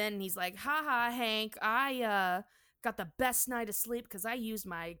comes in and he's like, haha, Hank, I got the best night of sleep because I used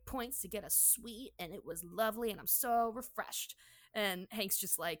my points to get a suite and it was lovely and I'm so refreshed. And Hank's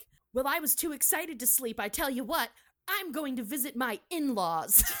just like, well, I was too excited to sleep. I tell you what, I'm going to visit my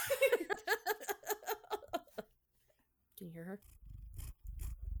in-laws. Can you hear her?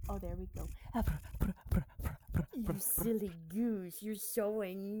 Oh, there we go. You silly goose. You're so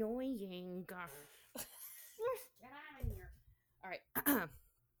annoying. Get out of here. All right.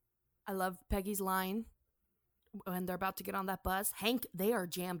 I love Peggy's line when they're about to get on that bus. Hank, they are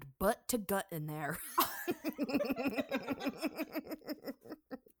jammed butt to gut in there.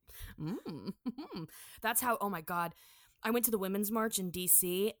 That's how, oh my God. I went to the Women's March in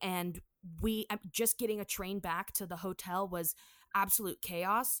DC and just getting a train back to the hotel was absolute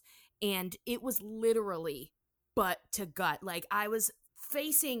chaos. And it was literally butt to gut. Like, I was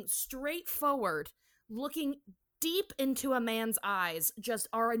facing straight forward, looking deep into a man's eyes, just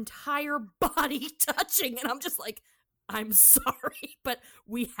our entire body touching. And I'm just like, I'm sorry, but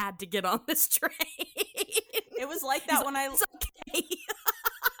we had to get on this train. It was like that when it's okay.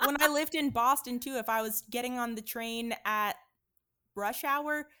 When I lived in Boston too. If I was getting on the train at rush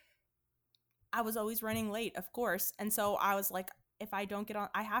hour, I was always running late, of course. And so I was like, if I don't get on,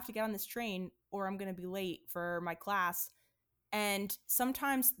 I have to get on this train or I'm going to be late for my class. And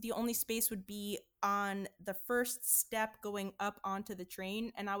sometimes the only space would be on the first step going up onto the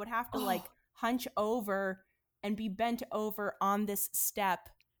train. And I would have to like hunch over and be bent over on this step.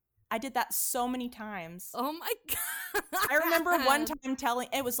 I did that so many times. Oh my God. I remember one time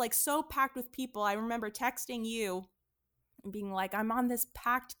it was like so packed with people. I remember texting you and being like, I'm on this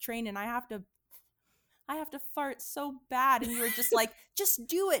packed train and I have to fart so bad. And you were just like, just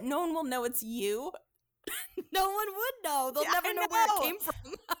do it. No one will know it's you. No one would know. They'll never know where it came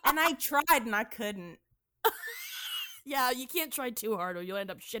from. And I tried and I couldn't. Yeah, you can't try too hard or you'll end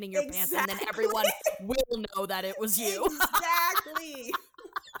up shitting your pants and then everyone will know that it was you. Exactly.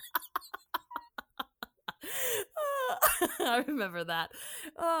 I remember that.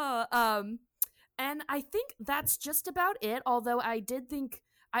 And I think that's just about it. Although I did think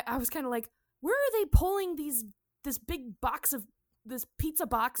I was kind of like, where are they pulling this big box of this pizza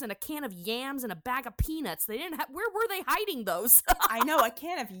box and a can of yams and a bag of peanuts? They didn't have. Where were they hiding those? I know, a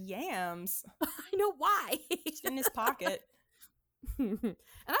can of yams. I know why. Just in his pocket. And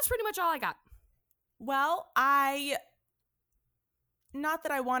that's pretty much all I got. Well, not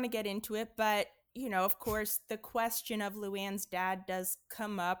that I want to get into it, but you know, of course, the question of Luann's dad does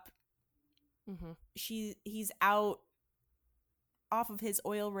come up. Mm-hmm. He's out off of his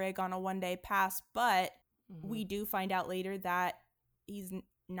oil rig on a one-day pass, but we do find out later that he's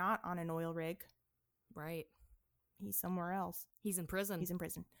not on an oil rig. Right. He's somewhere else. He's in prison.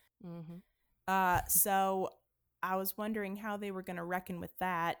 Mm-hmm. So I was wondering how they were going to reckon with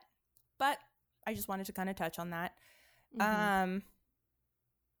that, but I just wanted to kind of touch on that. Mm-hmm.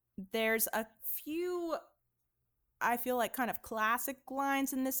 There's a few, I feel like, kind of classic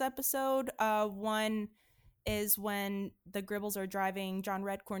lines in this episode. One is when the Gribbles are driving John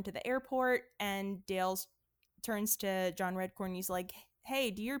Redcorn to the airport, and Dale turns to John Redcorn. He's like,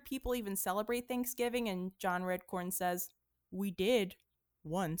 hey, do your people even celebrate Thanksgiving? And John Redcorn says, we did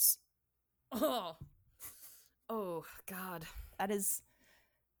once. Oh, God. That is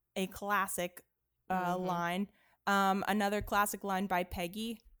a classic line. Another classic line by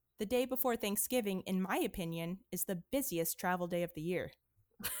Peggy. The day before Thanksgiving, in my opinion, is the busiest travel day of the year.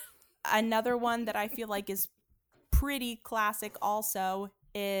 Another one that I feel like is pretty classic also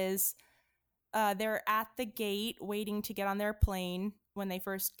is they're at the gate waiting to get on their plane when they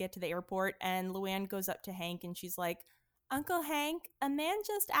first get to the airport, and Luann goes up to Hank and she's like, Uncle Hank, a man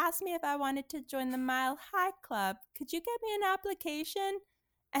just asked me if I wanted to join the Mile High Club. Could you get me an application?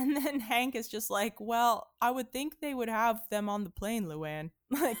 And then Hank is just like, well, I would think they would have them on the plane, Luann.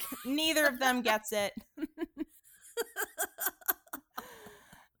 Like, neither of them gets it.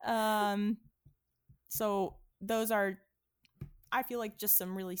 So those are, I feel like, just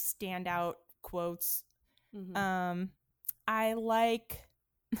some really standout quotes. Mm-hmm. I like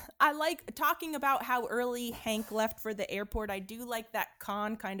talking about how early Hank left for the airport. I do like that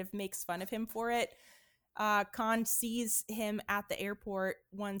Khan kind of makes fun of him for it. Khan sees him at the airport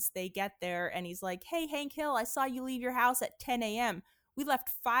once they get there, and he's like, hey, Hank Hill, I saw you leave your house at 10 a.m. We left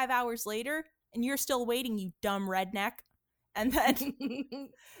 5 hours later, and you're still waiting, you dumb redneck. And then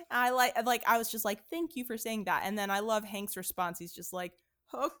I was just like, thank you for saying that. And then I love Hank's response. He's just like,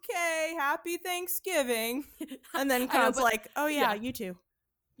 okay, happy Thanksgiving. And then Khan's like, oh yeah, you too.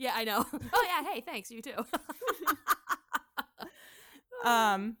 Yeah, I know. Oh yeah, hey, thanks, you too.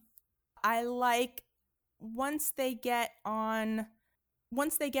 I like once they get on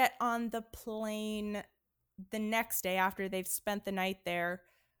the plane the next day after they've spent the night there,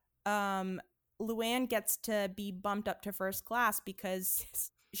 Luann gets to be bumped up to first class because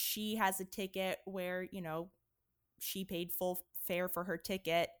she has a ticket where, you know, she paid full fare for her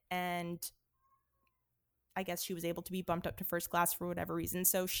ticket, and I guess she was able to be bumped up to first class for whatever reason.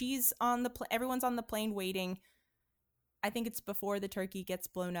 So she's on the everyone's on the plane waiting. I think it's before the turkey gets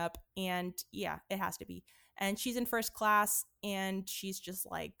blown up, and yeah, it has to be. And she's in first class, and she's just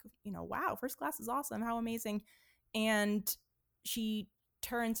like, you know, wow, first class is awesome. How amazing. And she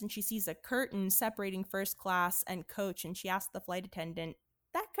turns and she sees a curtain separating first class and coach, and she asks the flight attendant,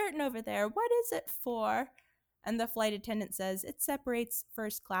 that curtain over there, what is it for? And the flight attendant says, it separates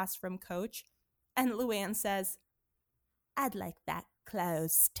first class from coach. And Luann says, I'd like that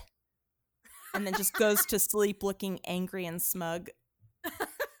closed. And then just goes to sleep looking angry and smug.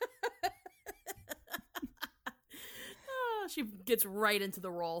 She gets right into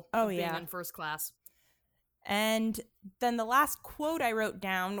the role of being in first class. And then the last quote I wrote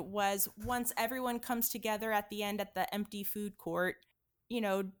down was, once everyone comes together at the end at the empty food court, you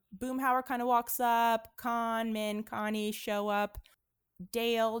know, Boomhauer kind of walks up, Khan, Min, Connie show up,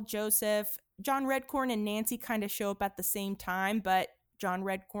 Dale, Joseph, John Redcorn and Nancy kind of show up at the same time, but John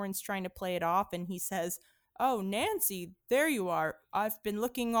Redcorn's trying to play it off, and he says, oh, Nancy, there you are. I've been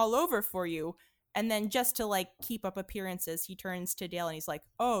looking all over for you. And then just to, like, keep up appearances, he turns to Dale and he's like,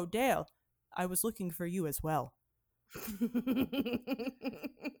 oh, Dale, I was looking for you as well.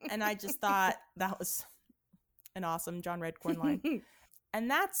 And I just thought that was an awesome John Redcorn line. And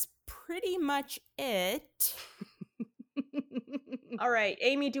that's pretty much it. All right,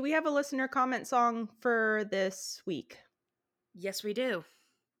 Amy, do we have a listener comment song for this week? Yes, we do.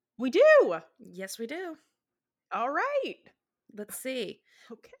 We do. Yes, we do. All right. Let's see.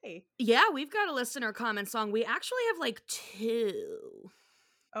 Okay. Yeah, we've got a listener comment song. We actually have like 2.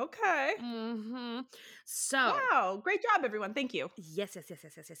 Okay. So. Wow. Great job, everyone. Thank you. Yes.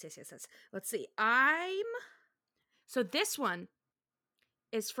 Let's see. So this one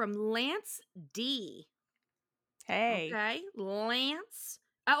is from Lance D. Hey. Okay, Lance.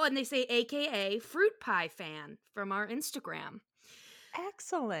 Oh, and they say AKA Fruit Pie Fan from our Instagram.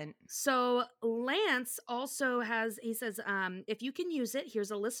 Excellent. So Lance also he says, if you can use it, here's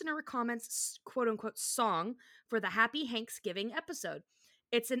a listener comments quote unquote song for the Happy Hanksgiving episode.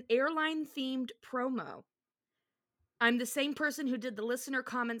 It's an airline themed promo. I'm the same person who did the listener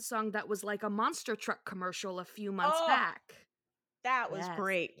comment song that was like a monster truck commercial a few months back. That was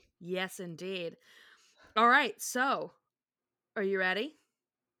great. Yes, indeed. All right, so are you ready?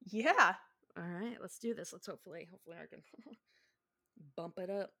 Yeah. All right, let's do this. Let's hopefully I can bump it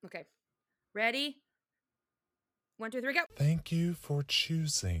up. Okay. Ready? 1, 2, 3, go. Thank you for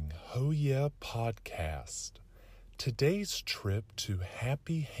choosing Ho Yeah Podcast. Today's trip to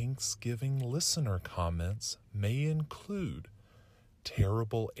Happy Hanksgiving listener comments may include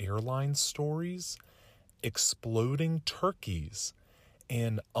terrible airline stories, exploding turkeys,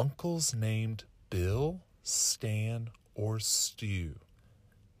 and uncles named Bill, Stan, or Stu.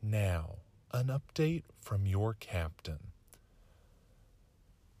 Now, an update from your captain.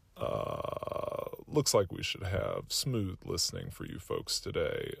 Looks like we should have smooth listening for you folks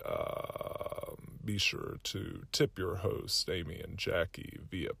today. Be sure to tip your hosts, Amy and Jackie,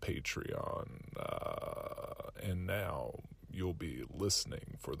 via Patreon. And now you'll be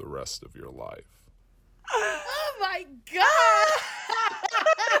listening for the rest of your life. Oh my God!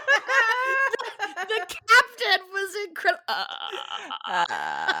 the captain was incredible.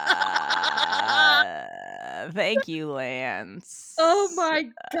 Thank you, Lance. Oh my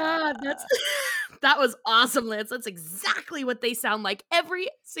God, that was awesome, Lance. That's exactly what they sound like every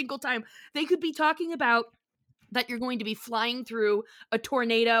single time. They could be talking about that you're going to be flying through a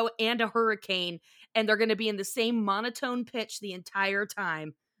tornado and a hurricane, and they're going to be in the same monotone pitch the entire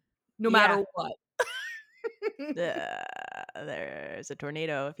time, no matter what. There's a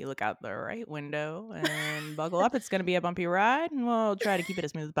tornado if you look out the right window and buckle up. It's going to be a bumpy ride, and we'll try to keep it as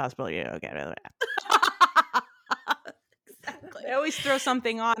smooth as possible. Yeah, okay. Exactly. They always throw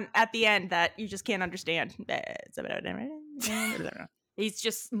something on at the end that you just can't understand. He's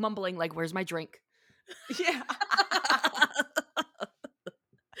just mumbling like, "Where's my drink?" Yeah.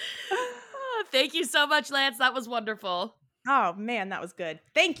 Oh, thank you so much, Lance. That was wonderful. Oh, man, that was good.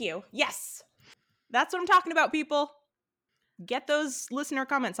 Thank you. Yes. That's what I'm talking about, people. Get those listener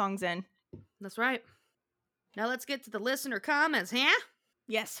comment songs in. That's right. Now let's get to the listener comments, huh?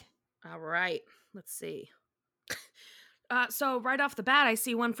 Yes. All right. Let's see. So right off the bat, I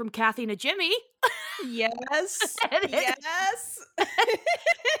see one from Kathy and Jimmy. Yes. Yes.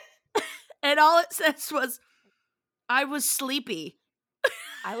 And all it says was, I was sleepy.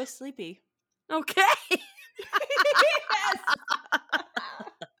 I was sleepy. Okay. Yes.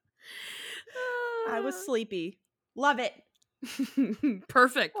 I was sleepy. Love it.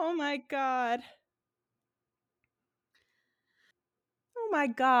 Perfect. Oh my God. Oh my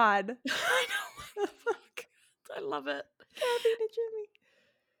God. I know. I love it. Kathy to Jimmy.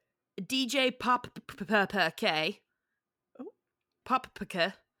 DJ Pop-K.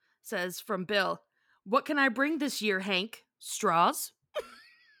 Pop-K says from Bill, what can I bring this year, Hank? Straws?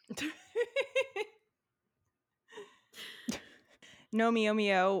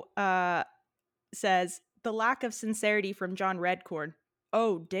 Nomio says, the lack of sincerity from John Redcorn.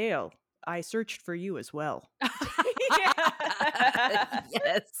 Oh, Dale, I searched for you as well.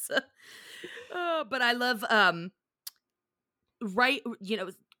 Yes. But I love,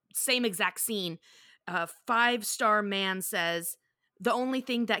 same exact scene. 5-star man says, the only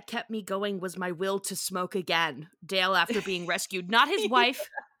thing that kept me going was my will to smoke again. Dale after being rescued. Not his wife,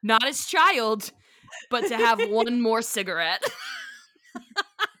 not his child, but to have one more cigarette.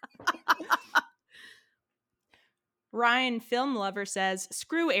 Ryan Film Lover says,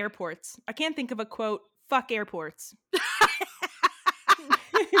 screw airports. I can't think of a quote, fuck airports.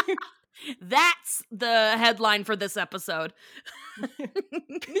 That's the headline for this episode.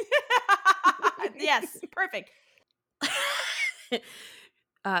 Yes, perfect.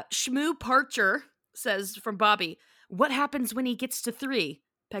 Shmoo Parcher says from Bobby, what happens when he gets to 3?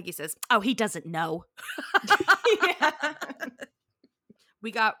 Peggy says, oh, he doesn't know. Yeah.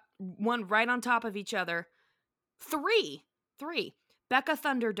 We got one right on top of each other. 3. Becca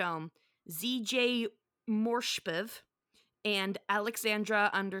Thunderdome, ZJ Morshpiv, And Alexandra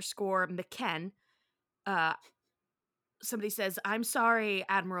 _McKen, somebody says, "I'm sorry,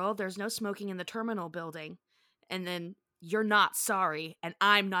 Admiral, there's no smoking in the terminal building." And then, "You're not sorry, and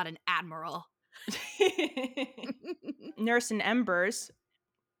I'm not an admiral." Nurse and Embers,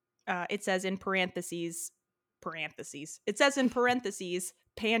 it says in parentheses, it says in parentheses,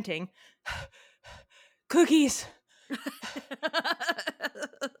 panting, "Cookies."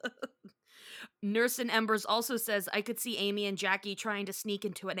 Nurse and Embers also says, "I could see Amy and Jackie trying to sneak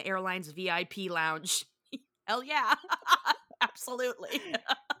into an airline's VIP lounge." Hell yeah. Absolutely.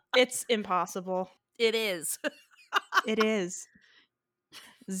 It's impossible. It is. It is.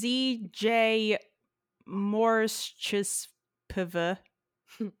 ZJ Morschpiva,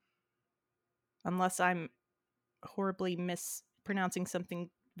 unless I'm horribly mispronouncing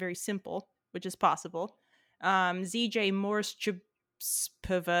something very simple, which is possible. ZJ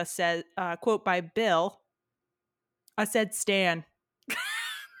Morschpiva says, quote by Bill, "I said Stan."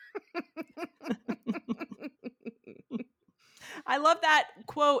 I love that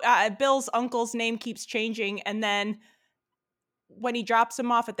quote. Bill's uncle's name keeps changing, and then when he drops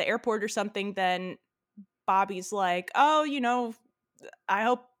him off at the airport or something, then Bobby's like, "Oh, I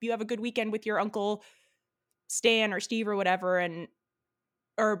hope you have a good weekend with your Uncle Stan or Steve or whatever."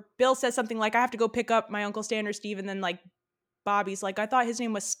 Or Bill says something like, "I have to go pick up my Uncle Stan or Steve," and then like Bobby's like, "I thought his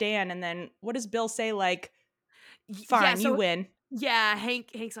name was Stan," and then what does Bill say? Like, "Fine, you win." Yeah,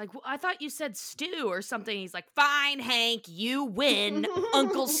 Hank's like, "Well, I thought you said Stu or something." He's like, "Fine, Hank, you win,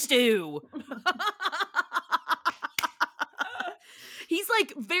 Uncle Stu." He's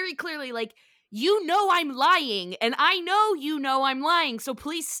like very clearly like, "You know I'm lying, and I know you know I'm lying, so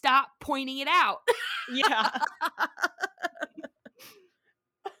please stop pointing it out." Yeah.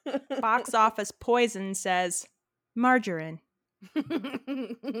 Box Office Poison says, "Margarine."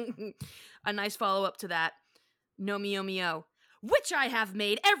 A nice follow-up to that. No mio mio. "Which I have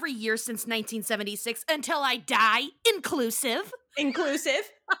made every year since 1976 until I die, inclusive."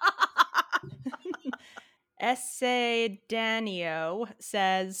 Inclusive. Essay Danio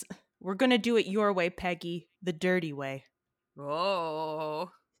says, "We're gonna do it your way, Peggy, the dirty way."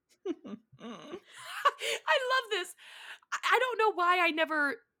 Oh. I love this. I don't know why I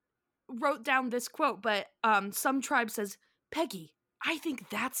never wrote down this quote, but Some Tribe says, "Peggy, I think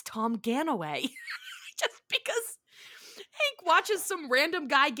that's Tom Ganaway." Just because Hank watches some random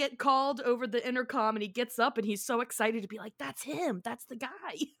guy get called over the intercom and he gets up and he's so excited to be like, "That's him. That's the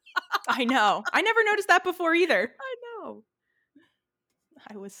guy." I know. I never noticed that before either. I know.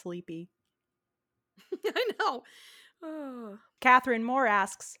 I was sleepy. I know. Oh. Catherine Moore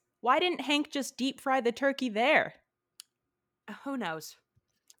asks, "Why didn't Hank just deep fry the turkey there?" Who knows?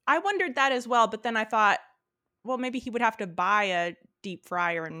 I wondered that as well, but then I thought, well, maybe he would have to buy a deep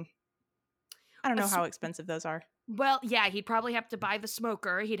fryer, and I don't know how expensive those are. Well, yeah, he'd probably have to buy the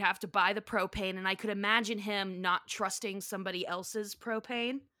smoker, he'd have to buy the propane, and I could imagine him not trusting somebody else's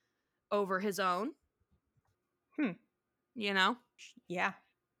propane over his own. You know? Yeah.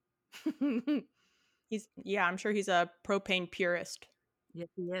 I'm sure he's a propane purist. Yes,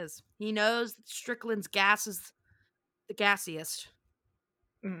 he is. He knows that Strickland's gas is the gassiest.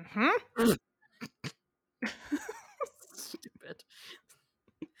 Mm-hmm. Stupid.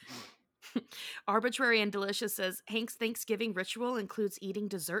 Arbitrary and Delicious says, "Hank's Thanksgiving ritual includes eating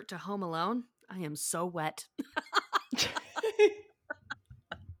dessert to Home Alone. I am so wet."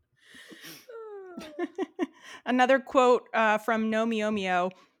 Another quote from No Mio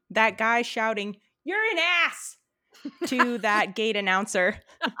Mio, that guy shouting, "You're an ass!" to that gate announcer.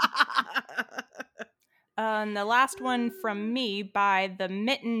 And the last one from me by the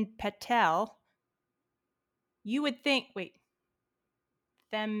Mitten Patel. You would think,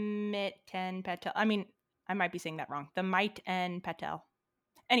 the Mitten Patel. I mean, I might be saying that wrong. The Might and Patel.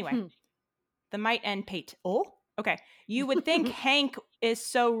 Anyway, the Might and Pate. Oh, okay. You would think Hank is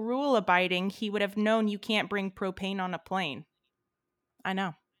so rule-abiding, he would have known you can't bring propane on a plane. I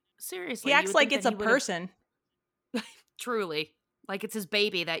know. Seriously. He acts like it's a person. Truly. Like it's his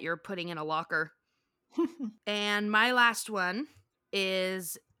baby that you're putting in a locker. And my last one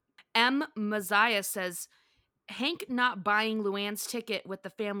is M. Messiah says, "Hank not buying Luann's ticket with the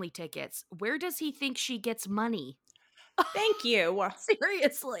family tickets. Where does he think she gets money?" Thank you.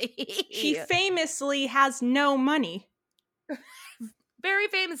 Seriously. She famously has no money. Very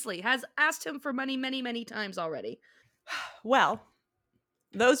famously has asked him for money many, many times already. Well,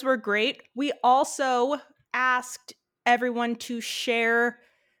 those were great. We also asked everyone to share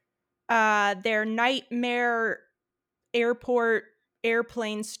their nightmare airport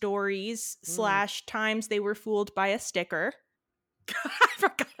airplane stories / times they were fooled by a sticker. I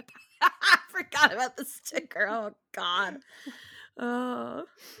forgot forgot about the sticker. Oh, God. Oh.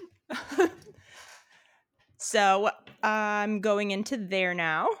 So I'm going into there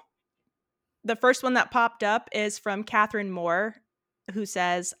now. The first one that popped up is from Catherine Moore, who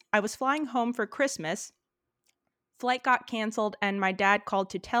says, I was flying home for Christmas. Flight got canceled, and my dad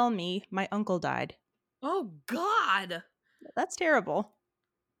called to tell me my uncle died. Oh, God. That's terrible.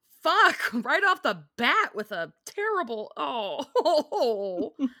 Fuck. Right off the bat with a terrible...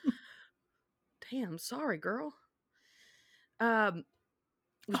 Oh. Damn, sorry, girl.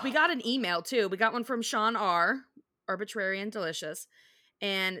 We got an email, too. We got one from Sean R., Arbitrary and Delicious.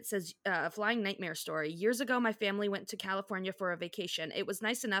 And it says, Flying Nightmare Story. Years ago, my family went to California for a vacation. It was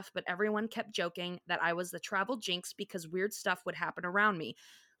nice enough, but everyone kept joking that I was the travel jinx because weird stuff would happen around me.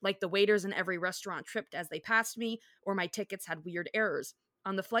 Like the waiters in every restaurant tripped as they passed me, or my tickets had weird errors.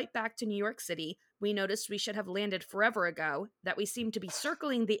 On the flight back to New York City, we noticed we should have landed forever ago, that we seemed to be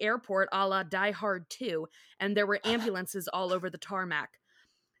circling the airport a la Die Hard 2, and there were ambulances all over the tarmac.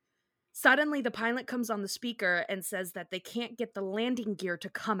 Suddenly, the pilot comes on the speaker and says that they can't get the landing gear to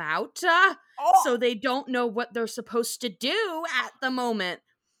come out, so they don't know what they're supposed to do at the moment.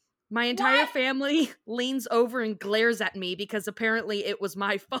 My entire family leans over and glares at me because apparently it was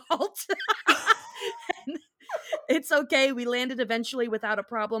my fault. It's okay, we landed eventually without a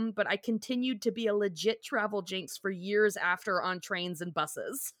problem, but I continued to be a legit travel jinx for years after on trains and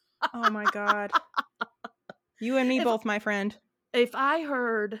buses. Oh my God. You and me both, my friend. If I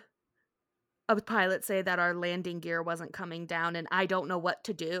heard a pilot say that our landing gear wasn't coming down and I don't know what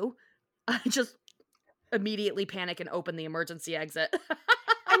to do, I just immediately panic and open the emergency exit.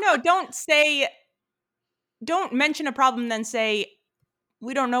 I know, don't mention a problem, then say,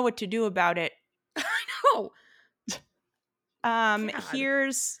 we don't know what to do about it. I know. God.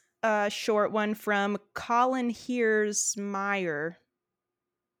 Here's a short one from Colin Heersmeyer.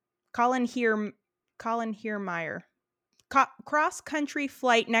 Colin Heermeyer. Cross-country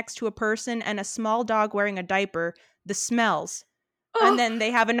flight next to a person and a small dog wearing a diaper. The smells. Oh. And then they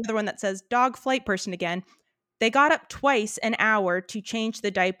have another one that says, dog flight person again. They got up twice an hour to change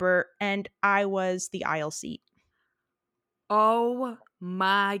the diaper, and I was the aisle seat. Oh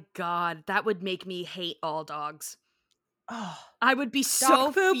my God. That would make me hate all dogs. Oh, I would be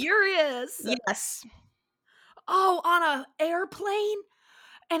so furious. Yes. Oh, on an airplane?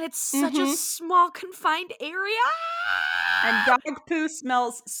 And it's such a small, confined area. And dog poo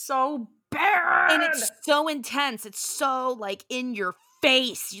smells so bad. And it's so intense. It's so, like, in your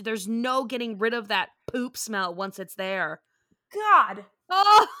face. There's no getting rid of that poop smell once it's there. God.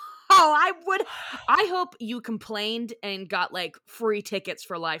 Oh, I hope you complained and got, like, free tickets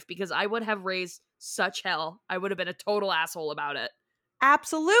for life, because I would have raised such hell. I would have been a total asshole about it.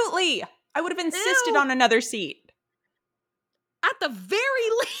 Absolutely. I would have insisted on another seat. At the very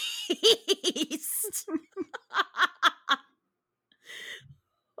least.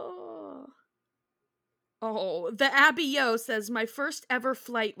 Oh, the Abby Yo says, my first ever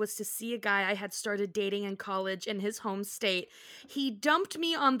flight was to see a guy I had started dating in college in his home state. He dumped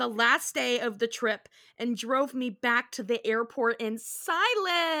me on the last day of the trip and drove me back to the airport in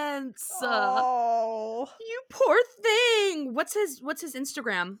silence. Oh, you poor thing. What's his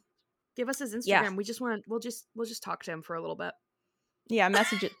Instagram? Give us his Instagram. Yeah. We'll just talk to him for a little bit. Yeah,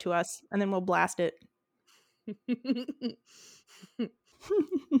 message it to us and then we'll blast it.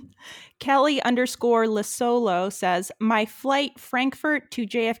 Kelly_Lesolo says, my flight Frankfurt to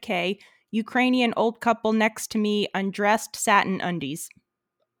JFK, Ukrainian old couple next to me, undressed satin undies.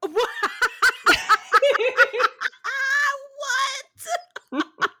 What?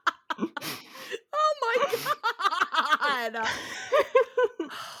 Oh my God.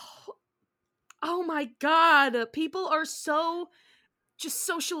 Oh my God. People are so just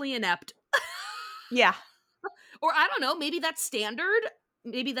socially inept. Yeah. Or I don't know, maybe that's standard.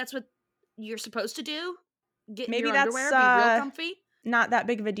 Maybe that's what you're supposed to do. Get in your underwear, be real comfy. Not that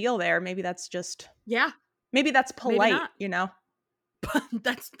big of a deal there. Maybe that's just... Yeah. Maybe that's polite, you know?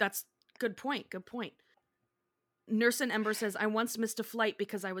 That's good point. Good point. Nurse and Ember says, I once missed a flight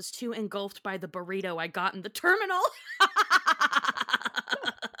because I was too engulfed by the burrito I got in the terminal.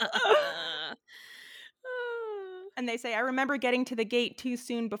 And they say, I remember getting to the gate too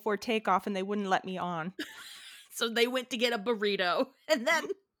soon before takeoff and they wouldn't let me on. So they went to get a burrito. And then...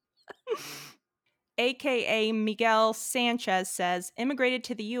 AKA Miguel Sanchez says, immigrated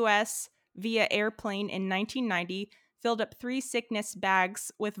to the U.S. via airplane in 1990, filled up 3 sickness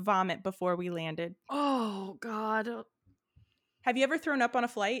bags with vomit before we landed. Oh, God. Have you ever thrown up on a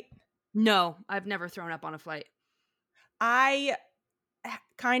flight? No, I've never thrown up on a flight. I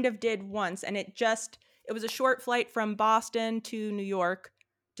kind of did once, and it was a short flight from Boston to New York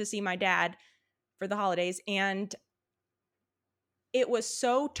to see my dad. for the holidays, and it was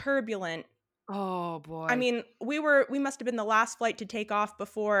so turbulent. Oh boy. I mean, we must have been the last flight to take off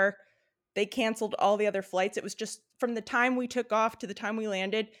before they canceled all the other flights. It was just from the time we took off to the time we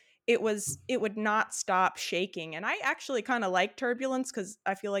landed, it would not stop shaking. And I actually kind of like turbulence because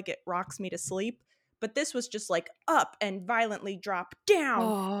I feel like it rocks me to sleep. But this was just like up and violently drop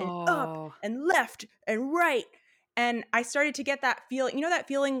down and up and left and right. And I started to get that feeling, that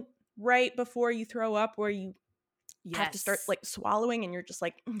feeling right before you throw up where you have to start like swallowing and you're just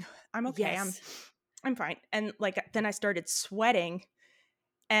like, I'm okay. Yes. I'm fine. And like, then I started sweating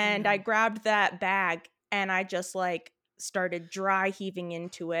and I grabbed that bag and I just like started dry heaving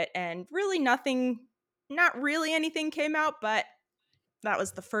into it, and really not really anything came out, but that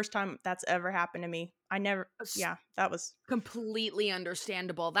was the first time that's ever happened to me. That was completely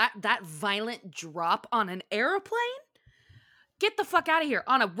understandable. That violent drop on an airplane? Get the fuck out of here.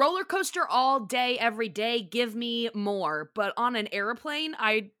 On a roller coaster all day, every day, give me more. But on an airplane,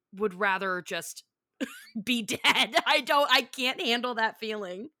 I would rather just be dead. I can't handle that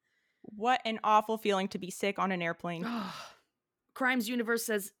feeling. What an awful feeling to be sick on an airplane. Crimes Universe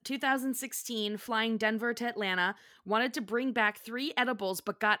says, 2016, flying Denver to Atlanta, wanted to bring back 3 edibles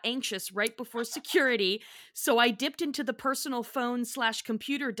but got anxious right before security, so I dipped into the personal phone /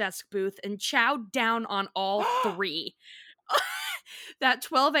 computer desk booth and chowed down on all 3. That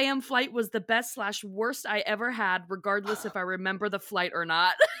 12 a.m. flight was the best / worst I ever had, regardless if I remember the flight or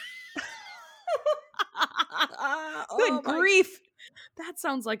not. Good grief. That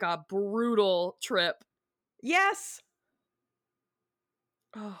sounds like a brutal trip. Yes.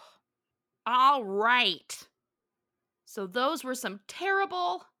 Oh. All right. So those were some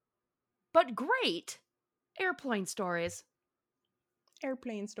terrible but great airplane stories.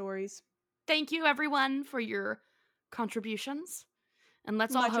 Airplane stories. Thank you, everyone, for your contributions. And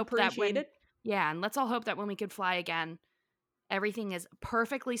let's all hope that let's all hope that when we can fly again, everything is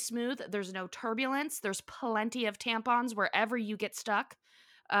perfectly smooth. There's no turbulence. There's plenty of tampons wherever you get stuck.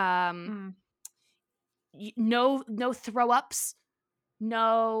 No throw ups.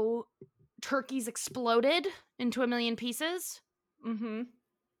 No turkeys exploded into a million pieces. Mm-hmm.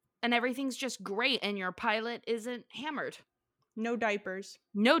 And everything's just great, and your pilot isn't hammered. No diapers.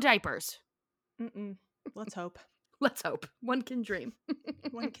 No diapers. Mm-mm. Let's hope. Let's hope. One can dream.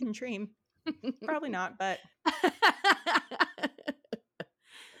 One can dream. Probably not, but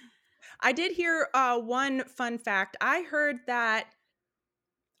I did hear one fun fact. I heard that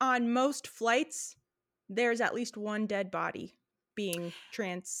on most flights, there's at least one dead body being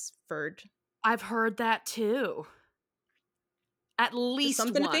transferred. I've heard that too. At least just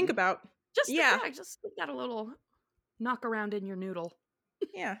something one. to think about. Just got a little knock around in your noodle.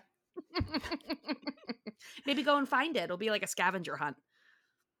 Yeah. Maybe go and find it. It'll be like a scavenger hunt.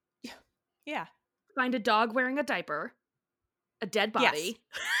 Yeah. Find a dog wearing a diaper, a dead body.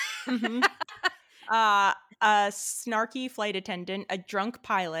 Yes. Mm-hmm. A snarky flight attendant, a drunk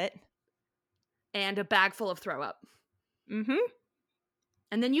pilot, and a bag full of throw up. Mm-hmm.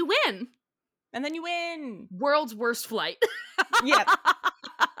 And then you win. World's worst flight. Yeah.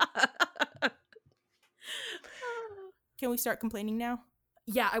 Can we start complaining now?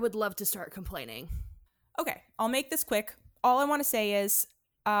 Yeah, I would love to start complaining. Okay, I'll make this quick. All I want to say is,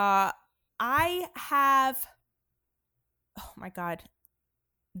 I have, oh my God,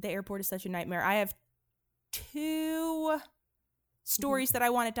 the airport is such a nightmare. I have 2 stories that I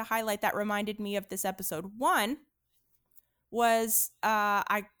wanted to highlight that reminded me of this episode. One was,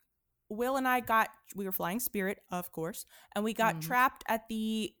 Will and I we were flying Spirit, of course, and we got trapped at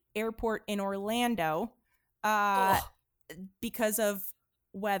the airport in Orlando, because of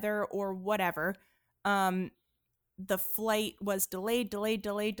weather or whatever. The flight was delayed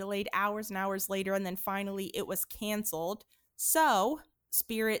hours and hours later, and then finally it was canceled. So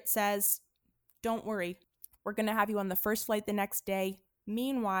Spirit says, don't worry, we're going to have you on the first flight the next day.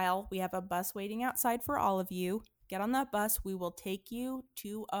 Meanwhile, we have a bus waiting outside for all of you. Get on that bus. We will take you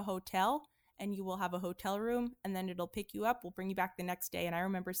to a hotel, and you will have a hotel room, and then it'll pick you up. We'll bring you back the next day. And I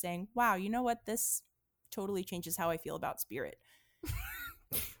remember saying, wow, you know what? This totally changes how I feel about Spirit.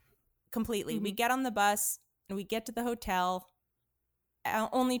 Completely. Mm-hmm. We get on the bus and we get to the hotel,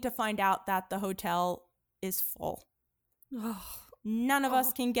 only to find out that the hotel is full. None of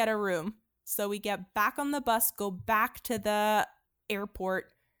us can get a room. So we get back on the bus, go back to the airport,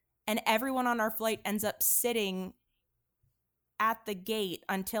 and everyone on our flight ends up sitting at the gate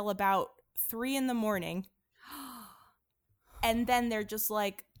until about 3 a.m. And then they're just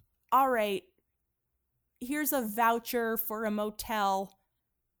like, all right, here's a voucher for a motel,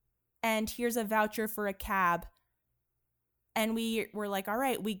 and here's a voucher for a cab. And we were like, all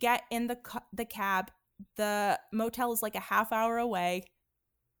right, we get in the cab. The motel is like a half hour away.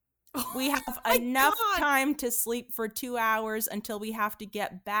 We have enough time to sleep for 2 hours until we have to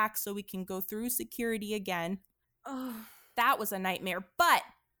get back so we can go through security again. That was a nightmare. But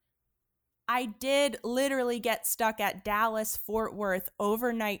I did literally get stuck at Dallas, Fort Worth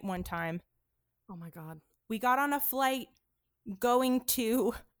overnight one time. Oh my God. We got on a flight going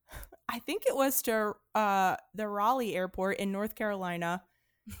to, I think it was to the Raleigh airport in North Carolina.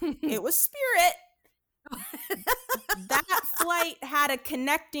 It was Spirit. That flight had a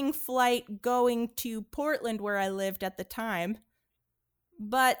connecting flight going to Portland, where I lived at the time.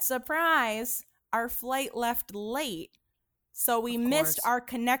 But surprise, our flight left late. So we missed our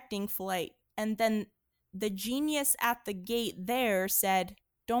connecting flight. And then the genius at the gate there said,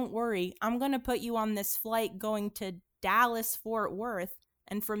 don't worry, I'm going to put you on this flight going to Dallas, Fort Worth.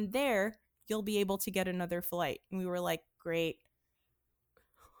 And from there, you'll be able to get another flight. And we were like, great.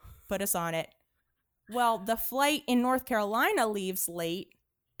 Put us on it. Well, the flight in North Carolina leaves late.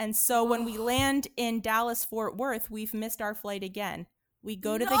 And so when we land in Dallas, Fort Worth, we've missed our flight again. We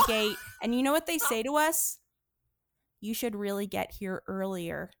go to the gate, and you know what they say to us? You should really get here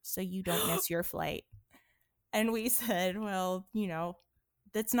earlier so you don't miss your flight. And we said, well, you know,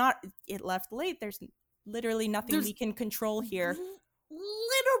 that's not, it left late. There's literally nothing we can control here.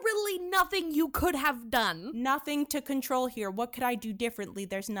 Literally nothing you could have done. Nothing to control here. What could I do differently?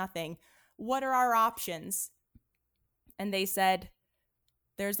 There's nothing. What are our options? And they said,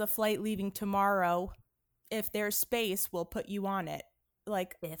 there's a flight leaving tomorrow. If there's space, we'll put you on it.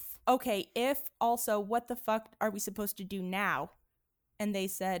 Like, if also, what the fuck are we supposed to do now? And they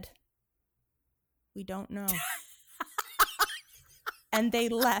said, we don't know. And they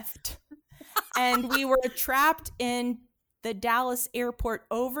left. And we were trapped in the Dallas airport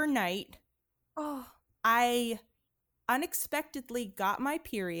overnight. I unexpectedly got my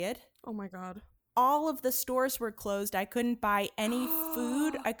period. Oh my God. All of the stores were closed. I couldn't buy any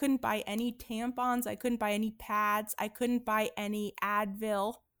food. I couldn't buy any tampons. I couldn't buy any pads. I couldn't buy any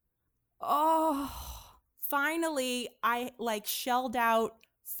Advil. Finally, I shelled out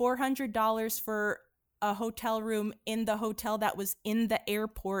 $400 for a hotel room in the hotel that was in the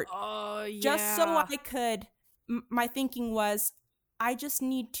airport. Just so I could. My thinking was, I just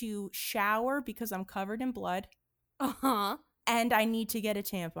need to shower because I'm covered in blood. And I need to get a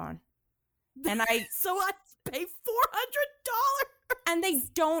tampon. And so I pay $400. And they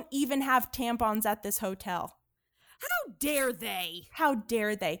don't even have tampons at this hotel. How dare they? How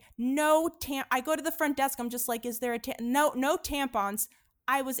dare they? No I go to the front desk. I'm just like, is there no tampons?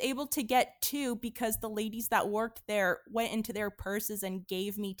 I was able to get 2 because the ladies that worked there went into their purses and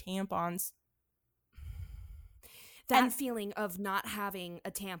gave me tampons. That feeling of not having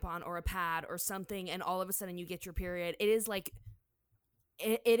a tampon or a pad or something, and all of a sudden you get your period, it is like,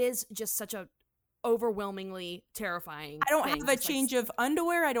 it is just such a overwhelmingly terrifying I don't have a change of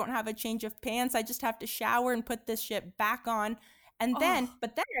underwear. I don't have a change of pants. I just have to shower and put this shit back on. And then,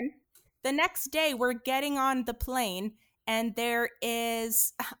 but then the next day we're getting on the plane, and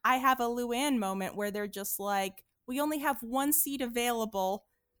I have a Luann moment where they're just like, we only have 1 seat available,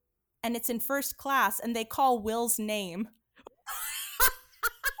 and it's in first class, and they call Will's name.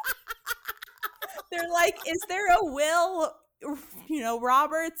 They're like, is there a Will,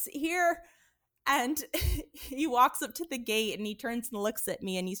 Roberts here? And he walks up to the gate, and he turns and looks at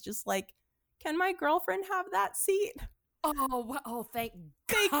me, and he's just like, can my girlfriend have that seat? Thank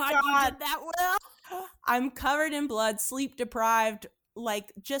God you did that, Will. I'm covered in blood, sleep deprived,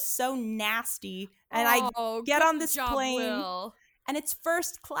 like just so nasty. And I get on this plane, Will. And it's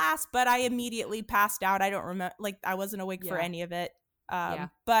first class, but I immediately passed out. I don't remember, I wasn't awake for any of it.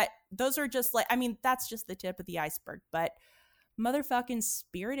 But those are just that's just the tip of the iceberg. But motherfucking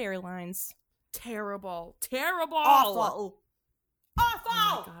Spirit Airlines. Terrible. Awful. Oh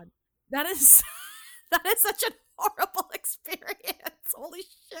my God. That is such a horrible experience. Holy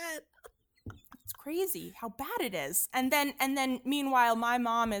shit. It's crazy how bad it is. And then meanwhile, my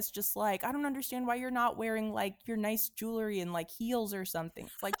mom is just like, I don't understand why you're not wearing your nice jewelry and heels or something.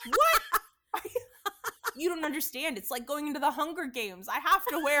 It's like, what? You don't understand. It's like going into the Hunger Games. I have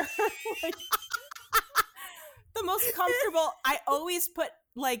to wear the most comfortable. I always put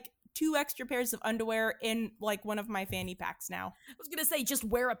 2 extra pairs of underwear in one of my fanny packs now. I was gonna say, just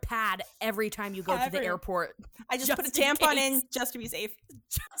wear a pad every time you go to the airport. I just put a tampon in just to be safe.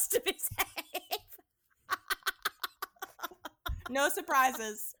 Just to be safe. No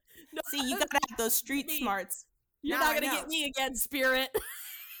surprises. No. See, you gotta have those street smarts. You're not gonna get me again, Spirit.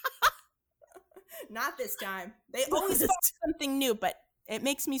 Not this time. They always find something new, but it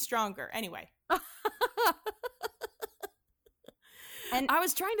makes me stronger. Anyway. And I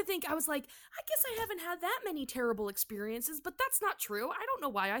was trying to think, I was like, I guess I haven't had that many terrible experiences, but that's not true. I don't know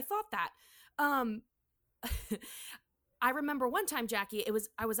why I thought that. I remember one time, Jackie,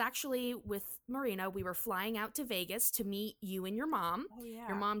 I was actually with Marina. We were flying out to Vegas to meet you and your mom. Oh, yeah.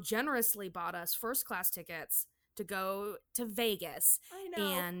 Your mom generously bought us first class tickets to go to Vegas. I know.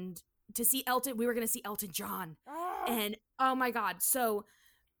 And to see Elton. We were going to see Elton John. Oh. And oh my God. So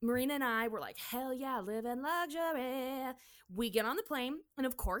Marina and I were like, hell yeah, live in luxury. We get on the plane, and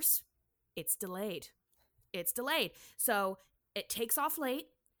of course, it's delayed. So it takes off late.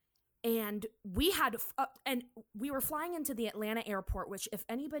 And we were flying into the Atlanta airport, which if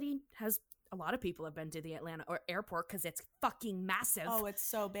anybody has, a lot of people have been to the Atlanta airport because it's fucking massive. Oh, it's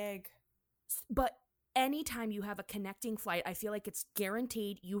so big. But anytime you have a connecting flight, I feel like it's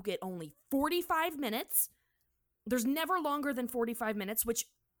guaranteed you get only 45 minutes. There's never longer than 45 minutes,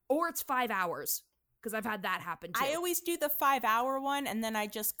 or it's 5 hours, because I've had that happen too. I always do the 5-hour one, and then I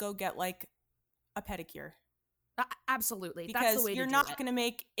just go get like a pedicure. Absolutely. Because that's the way you're to not do it. going to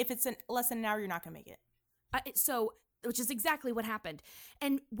make, if it's less than an hour, you're not going to make it. Which is exactly what happened.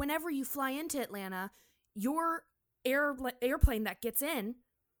 And whenever you fly into Atlanta, your airplane that gets in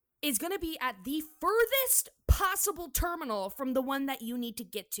is going to be at the furthest possible terminal from the one that you need to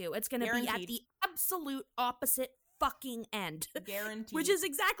get to. It's going to be at the absolute opposite fucking end. Guaranteed. Which is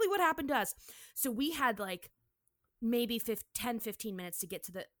exactly what happened to us. So we had like maybe 10-15 minutes to get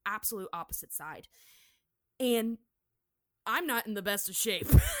to the absolute opposite side. And I'm not in the best of shape.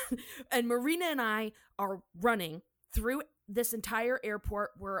 And Marina and I are running through this entire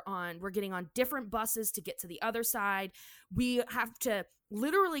airport. We're getting on different buses to get to the other side. We have to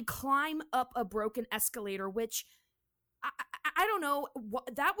literally climb up a broken escalator, which I don't know.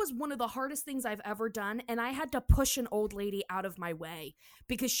 That was one of the hardest things I've ever done. And I had to push an old lady out of my way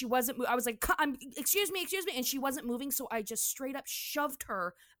because she wasn't, I was like, excuse me. And she wasn't moving. So I just straight up shoved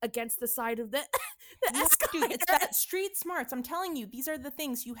her against the side of the escalator. It's that street smarts. I'm telling you, these are the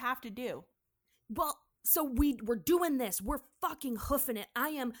things you have to do. Well, so we're doing this. We're fucking hoofing it. I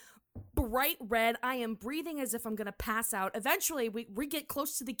am bright red. I am breathing as if I'm going to pass out. Eventually we get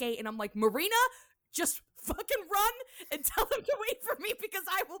close to the gate and I'm like, Marina, just fucking run and tell them to wait for me because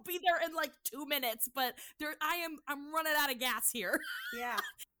I will be there in like 2 minutes. But I'm running out of gas here. Yeah.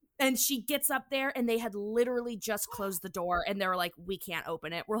 And she gets up there and they had literally just closed the door and they're like, we can't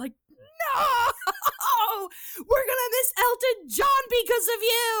open it. We're like, no, we're gonna miss Elton John because of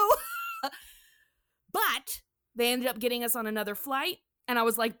you. But they ended up getting us on another flight. And I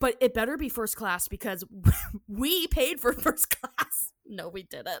was like, but it better be first class because we paid for first class. No, we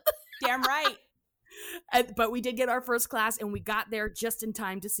didn't. Damn right. But we did get our first class and we got there just in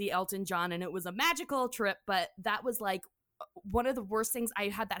time to see Elton John. And it was a magical trip. But that was like one of the worst things. I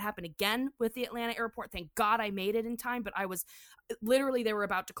had that happen again with the Atlanta airport. Thank God I made it in time. But I was literally, they were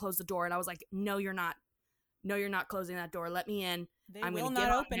about to close the door. And I was like, no, you're not. No, you're not closing that door. Let me in. I'm going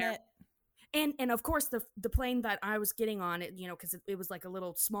to open it. And of course, the plane that I was getting on, because it was like a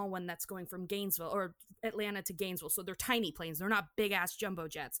little small one that's going from Gainesville or Atlanta to Gainesville. So they're tiny planes. They're not big ass jumbo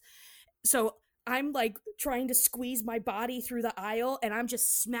jets. So I'm like trying to squeeze my body through the aisle and I'm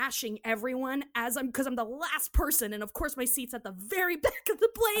just smashing everyone because I'm the last person. And of course, my seat's at the very back of the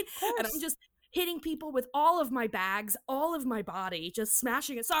plane. And I'm just hitting people with all of my bags, all of my body, just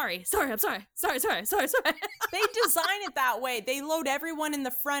smashing it. Sorry. I'm sorry. They design it that way. They load everyone in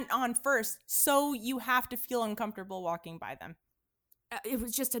the front on first, so you have to feel uncomfortable walking by them. It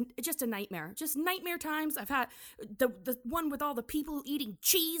was just a nightmare. Just nightmare times. I've had the one with all the people eating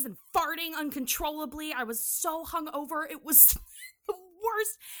cheese and farting uncontrollably. I was so hungover. It was the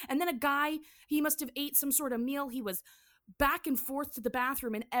worst. And then a guy, he must have ate some sort of meal. He was back and forth to the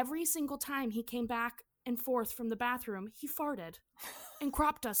bathroom, and every single time he came back and forth from the bathroom, he farted and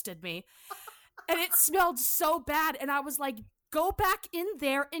crop dusted me. And it smelled so bad. And I was like, go back in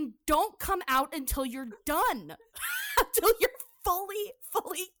there and don't come out until you're done. Until you're fully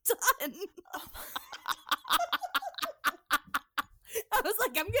done. I was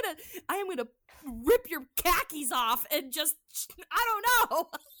like, I am gonna rip your khakis off and just, I don't know,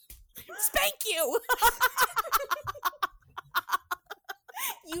 spank you.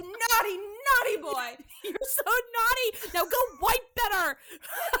 You naughty boy. You're so naughty. Now go wipe better.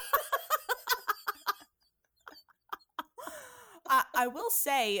 I will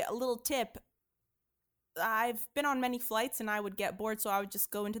say a little tip. I've been on many flights and I would get bored, so I would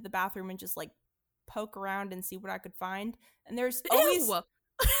just go into the bathroom and just like poke around and see what I could find. And there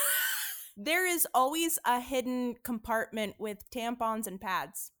is always a hidden compartment with tampons and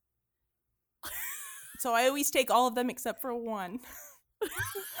pads. So I always take all of them except for one.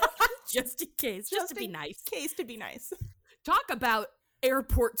 Just in case. Just to be nice. Case to be nice. Talk about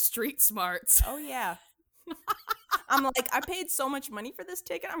Airport street smarts. Oh, yeah. I'm like, I paid so much money for this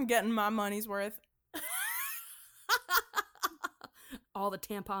ticket. I'm getting my money's worth. All the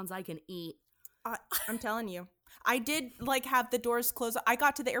tampons I can eat. I'm telling you. I did like have the doors closed. I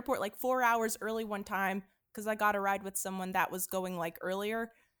got to the airport like 4 hours early one time because I got a ride with someone that was going like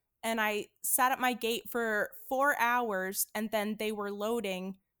earlier. And I sat at my gate for 4 hours and then they were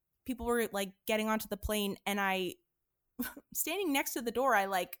loading. People were like getting onto the plane and I, standing next to the door, I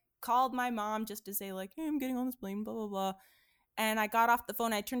like called my mom just to say like, hey, I'm getting on this plane, blah, blah, blah. And I got off the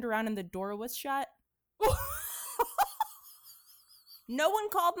phone. I turned around and the door was shut. No one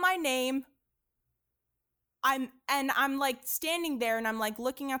called my name. I'm like standing there and I'm like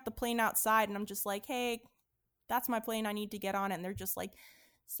looking at the plane outside and I'm just like, hey, that's my plane. I need to get on it. And they're just like,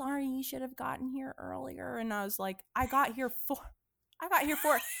 sorry, you should have gotten here earlier. And I was like, I got here for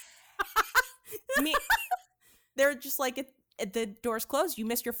me. They're just like, the door's closed. You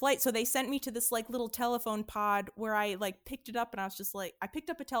missed your flight. So they sent me to this like little telephone pod where I like picked it up and I was just like, I picked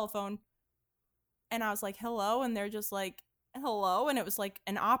up a telephone and I was like, hello. And they're just like, hello. And it was like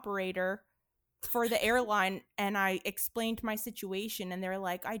an operator for the airline. And I explained my situation and they're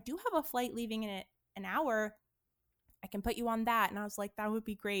like, I do have a flight leaving in an hour. I can put you on that. And I was like, that would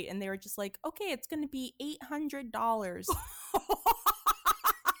be great. And they were just like, okay, it's going to be $800.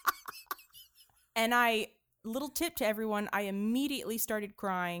 And little tip to everyone, I immediately started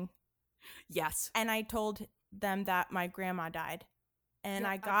crying. Yes. And I told them that my grandma died. And Yep,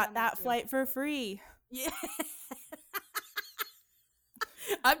 I I've got done that that too. flight for free. Yeah.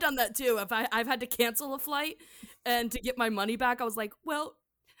 I've done that too. If I've had to cancel a flight and to get my money back, I was like, well,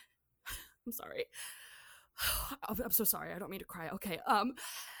 I'm sorry. I'm so sorry. I don't mean to cry. Okay.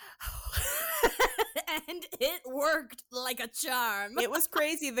 And it worked like a charm. It was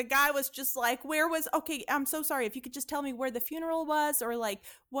crazy. The guy was just like, okay, I'm so sorry. If you could just tell me where the funeral was or like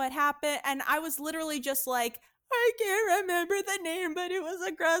what happened. And I was literally just like, I can't remember the name, but it was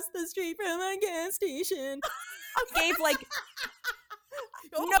across the street from a gas station. I gave like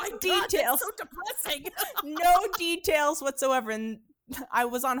no details. That's so depressing. No details whatsoever. And I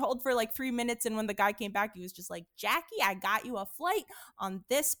was on hold for like 3 minutes. And when the guy came back, he was just like, Jackie, I got you a flight on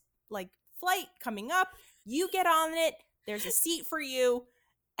this like flight coming up. You get on it. There's a seat for you.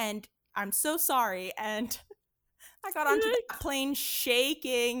 And I'm so sorry. And I got onto the plane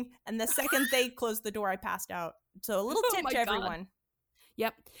shaking. And the second they closed the door, I passed out. So a little tip to everyone.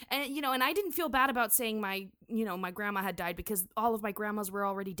 Yep. And, and I didn't feel bad about saying my grandma had died because all of my grandmas were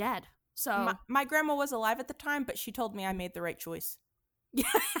already dead. So my grandma was alive at the time, but she told me I made the right choice. Yeah.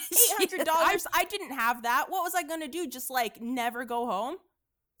 $800. I didn't have that. What was I going to do? Just like never go home?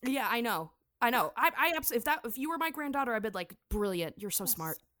 Yeah, I know. I if you were my granddaughter, I'd be like, brilliant. You're so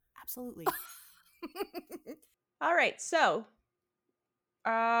smart. Absolutely. All right. So,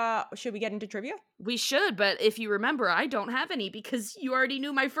 should we get into trivia? We should, but if you remember, I don't have any because you already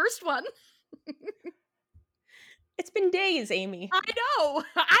knew my first one. It's been days, Amy. I know.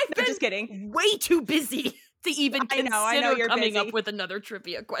 I've been just kidding. Way too busy to even consider you're coming busy. up with another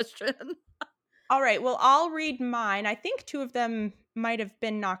trivia question. All right. Well, I'll read mine. I think 2 of them might have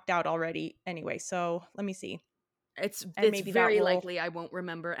been knocked out already anyway. So let me see. It's maybe very likely I won't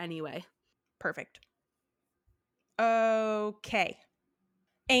remember anyway. Perfect. Okay.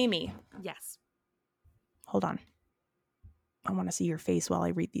 Amy. Yes. Hold on. I want to see your face while I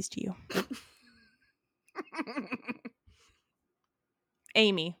read these to you.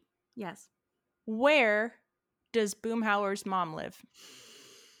 Amy. Yes. Where does Boomhauer's mom live?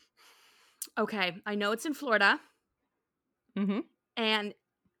 Okay. I know it's in Florida. Mm-hmm. And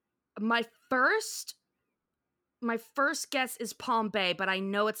my first guess is Palm Bay, but I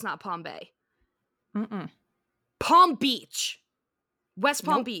know it's not Palm Bay. Mm-mm. Palm Beach. West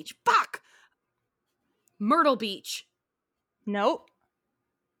Palm Nope. Beach. Fuck! Myrtle Beach. Nope.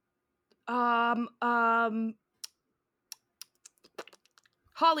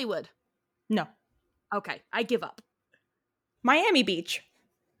 Hollywood. No. Okay, I give up. Miami Beach.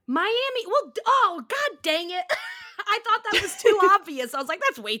 Miami. Well, oh, god dang it. I thought that was too obvious. I was like,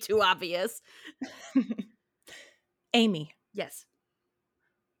 that's way too obvious. Amy. Yes.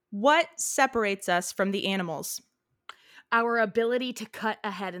 What separates us from the animals? Our ability to cut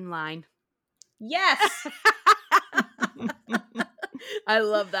ahead in line. Yes. I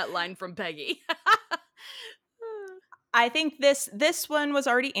love that line from Peggy. I think this one was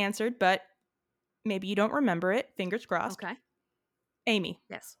already answered, but maybe you don't remember it. Fingers crossed. Okay. Amy.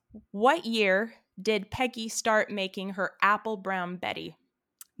 Yes. What year did Peggy start making her Apple Brown Betty?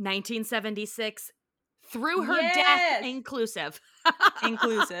 1976. Through her Yes. death inclusive.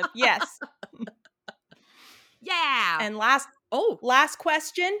 Inclusive. Yes. Yeah. And Oh, Last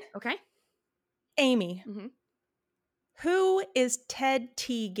question. okay. Amy, Mm-hmm. who is Ted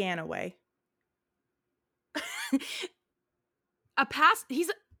T. Ganaway?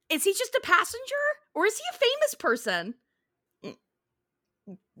 Is he just a passenger, or is he a famous person?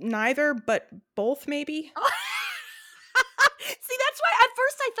 Neither, but both maybe. See, that's why at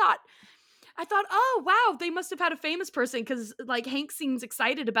first I thought, oh wow, they must have had a famous person because like Hank seems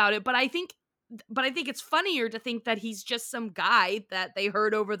excited about it. But I think it's funnier to think that he's just some guy that they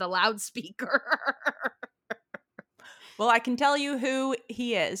heard over the loudspeaker. Well, I can tell you who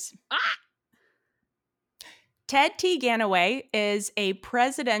he is. Ted T. Ganaway is a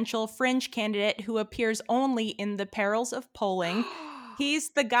presidential fringe candidate who appears only in The Perils of Polling. He's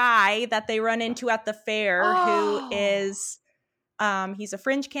the guy that they run into at the fair who is, he's a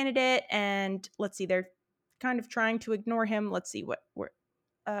fringe candidate, and let's see, they're kind of trying to ignore him. Let's see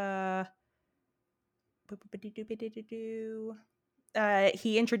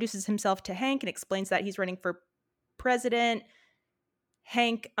he introduces himself to Hank and explains that he's running for president.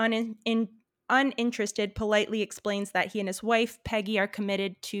 Hank, uninterested, politely explains that he and his wife, Peggy, are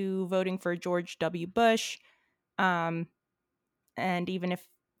committed to voting for George W. Bush. And even if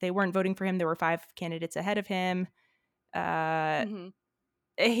they weren't voting for him, there were 5 candidates ahead of him.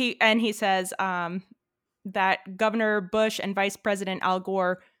 He says that Governor Bush and Vice President Al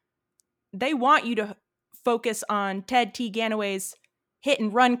Gore, they want you to focus on Ted T. Ganaway's hit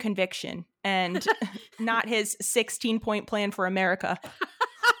and run conviction and not his 16-point plan for America.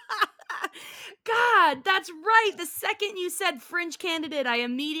 God, that's right. The second you said fringe candidate, I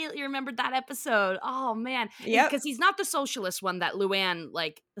immediately remembered that episode. Oh man, yeah, because he's not the socialist one that Luann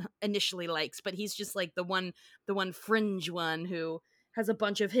like initially likes, but he's just like the one fringe one who has a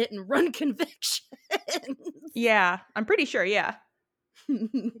bunch of hit and run convictions. Yeah, I'm pretty sure. Yeah.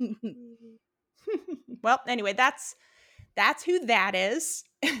 Well, anyway, that's who that is,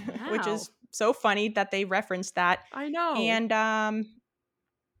 which is so funny that they referenced that. I know.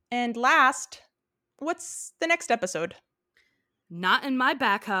 And last, what's the next episode? Not in my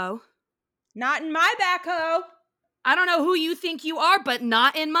backhoe. Not in my backhoe. I don't know who you think you are, but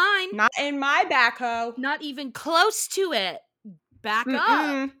not in mine. Not in my backhoe. Not even close to it. Back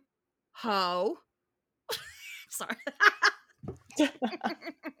up. Ho. Sorry.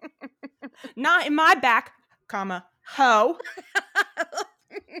 Not in my back, comma, ho.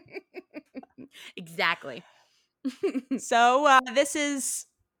 Exactly. So this is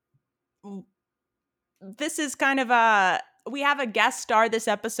kind of we have a guest star this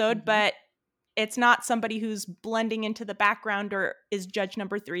episode, but it's not somebody who's blending into the background or is judge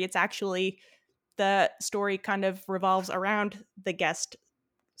number 3. It's actually the story kind of revolves around the guest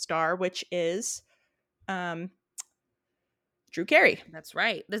star, which is Drew Carey. That's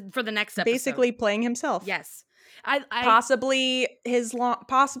right. For the next episode. Basically playing himself. Yes. Possibly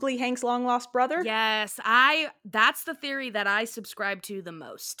Hank's long lost brother. Yes. That's the theory that I subscribe to the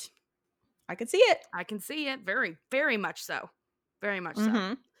most. I can see it. I can see it. Very, very much so. Very much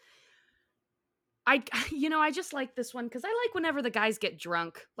so. I just like this one because I like whenever the guys get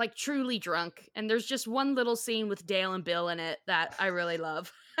drunk, like truly drunk. And there's just one little scene with Dale and Bill in it that I really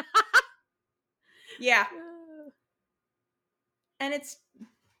love. Yeah. And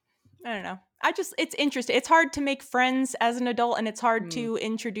I don't know. It's interesting. It's hard to make friends as an adult, and it's hard to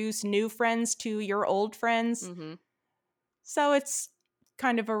introduce new friends to your old friends. So it's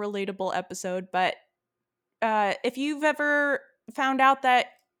kind of a relatable episode. But if you've ever found out that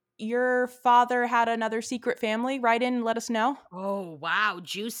your father had another secret family, write in and let us know. Oh, wow.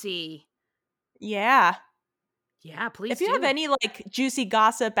 Juicy. Yeah. Yeah, please If you have any like juicy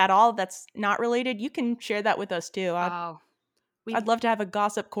gossip at all that's not related, you can share that with us too. I'd love to have a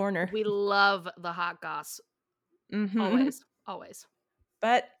gossip corner. We love the hot goss. Always.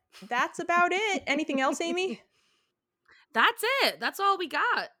 But that's about it. Anything else, Amy? That's it. That's all we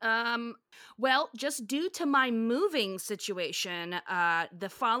got. Well, just due to my moving situation, the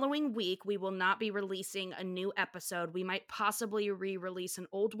following week we will not be releasing a new episode. We might possibly re-release an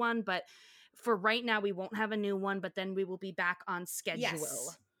old one, but for right now we won't have a new one, but then we will be back on schedule.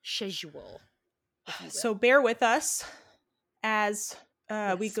 Yes. Schedule. So bear with us as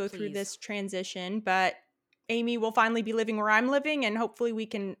we go through this transition, but Amy will finally be living where I'm living, and hopefully we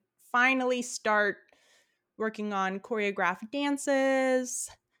can finally start working on choreographed dances,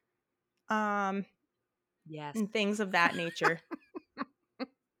 yes, and things of that nature.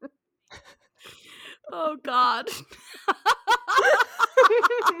 Oh God.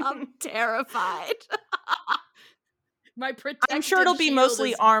 I'm terrifired. I'm sure it'll be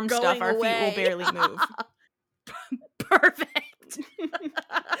mostly arm stuff. Our feet will barely move. Perfect.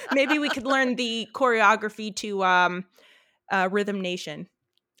 Maybe we could learn the choreography to Rhythm Nation.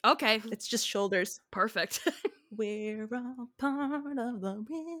 Okay. It's just shoulders. Perfect. We're all part of the Rhythm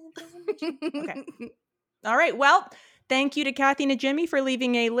Nation. Okay. All right. Well, thank you to Kathy and Jimmy for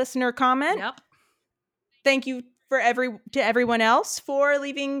leaving a listener comment. Yep. Thank you to everyone else for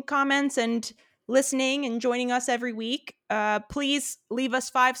leaving comments and listening and joining us every week. Please leave us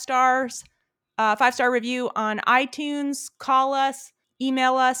 5 stars, 5-star review on iTunes. Call us,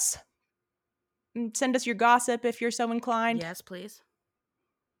 email us, and send us your gossip if you're so inclined. Yes, please.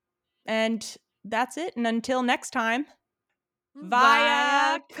 And that's it. And until next time,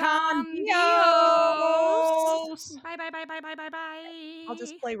 Via con con Dios. Dios. Bye, bye, bye, bye, bye, bye, bye. I'll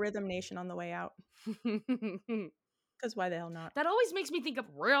just play Rhythm Nation on the way out. Because why the hell not? That always makes me think of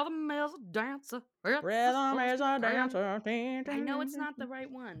Rhythm is a Dancer. Rhythm is a dancer. I know it's not the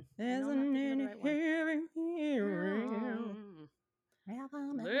right one. Isn't it Rhythm.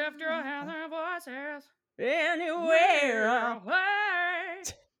 Lift your hands and voices anywhere.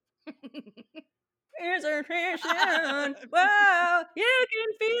 Is a tension. Whoa, you can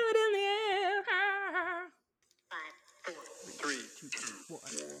feel it in the air. 5, 4, 3, 2, 1.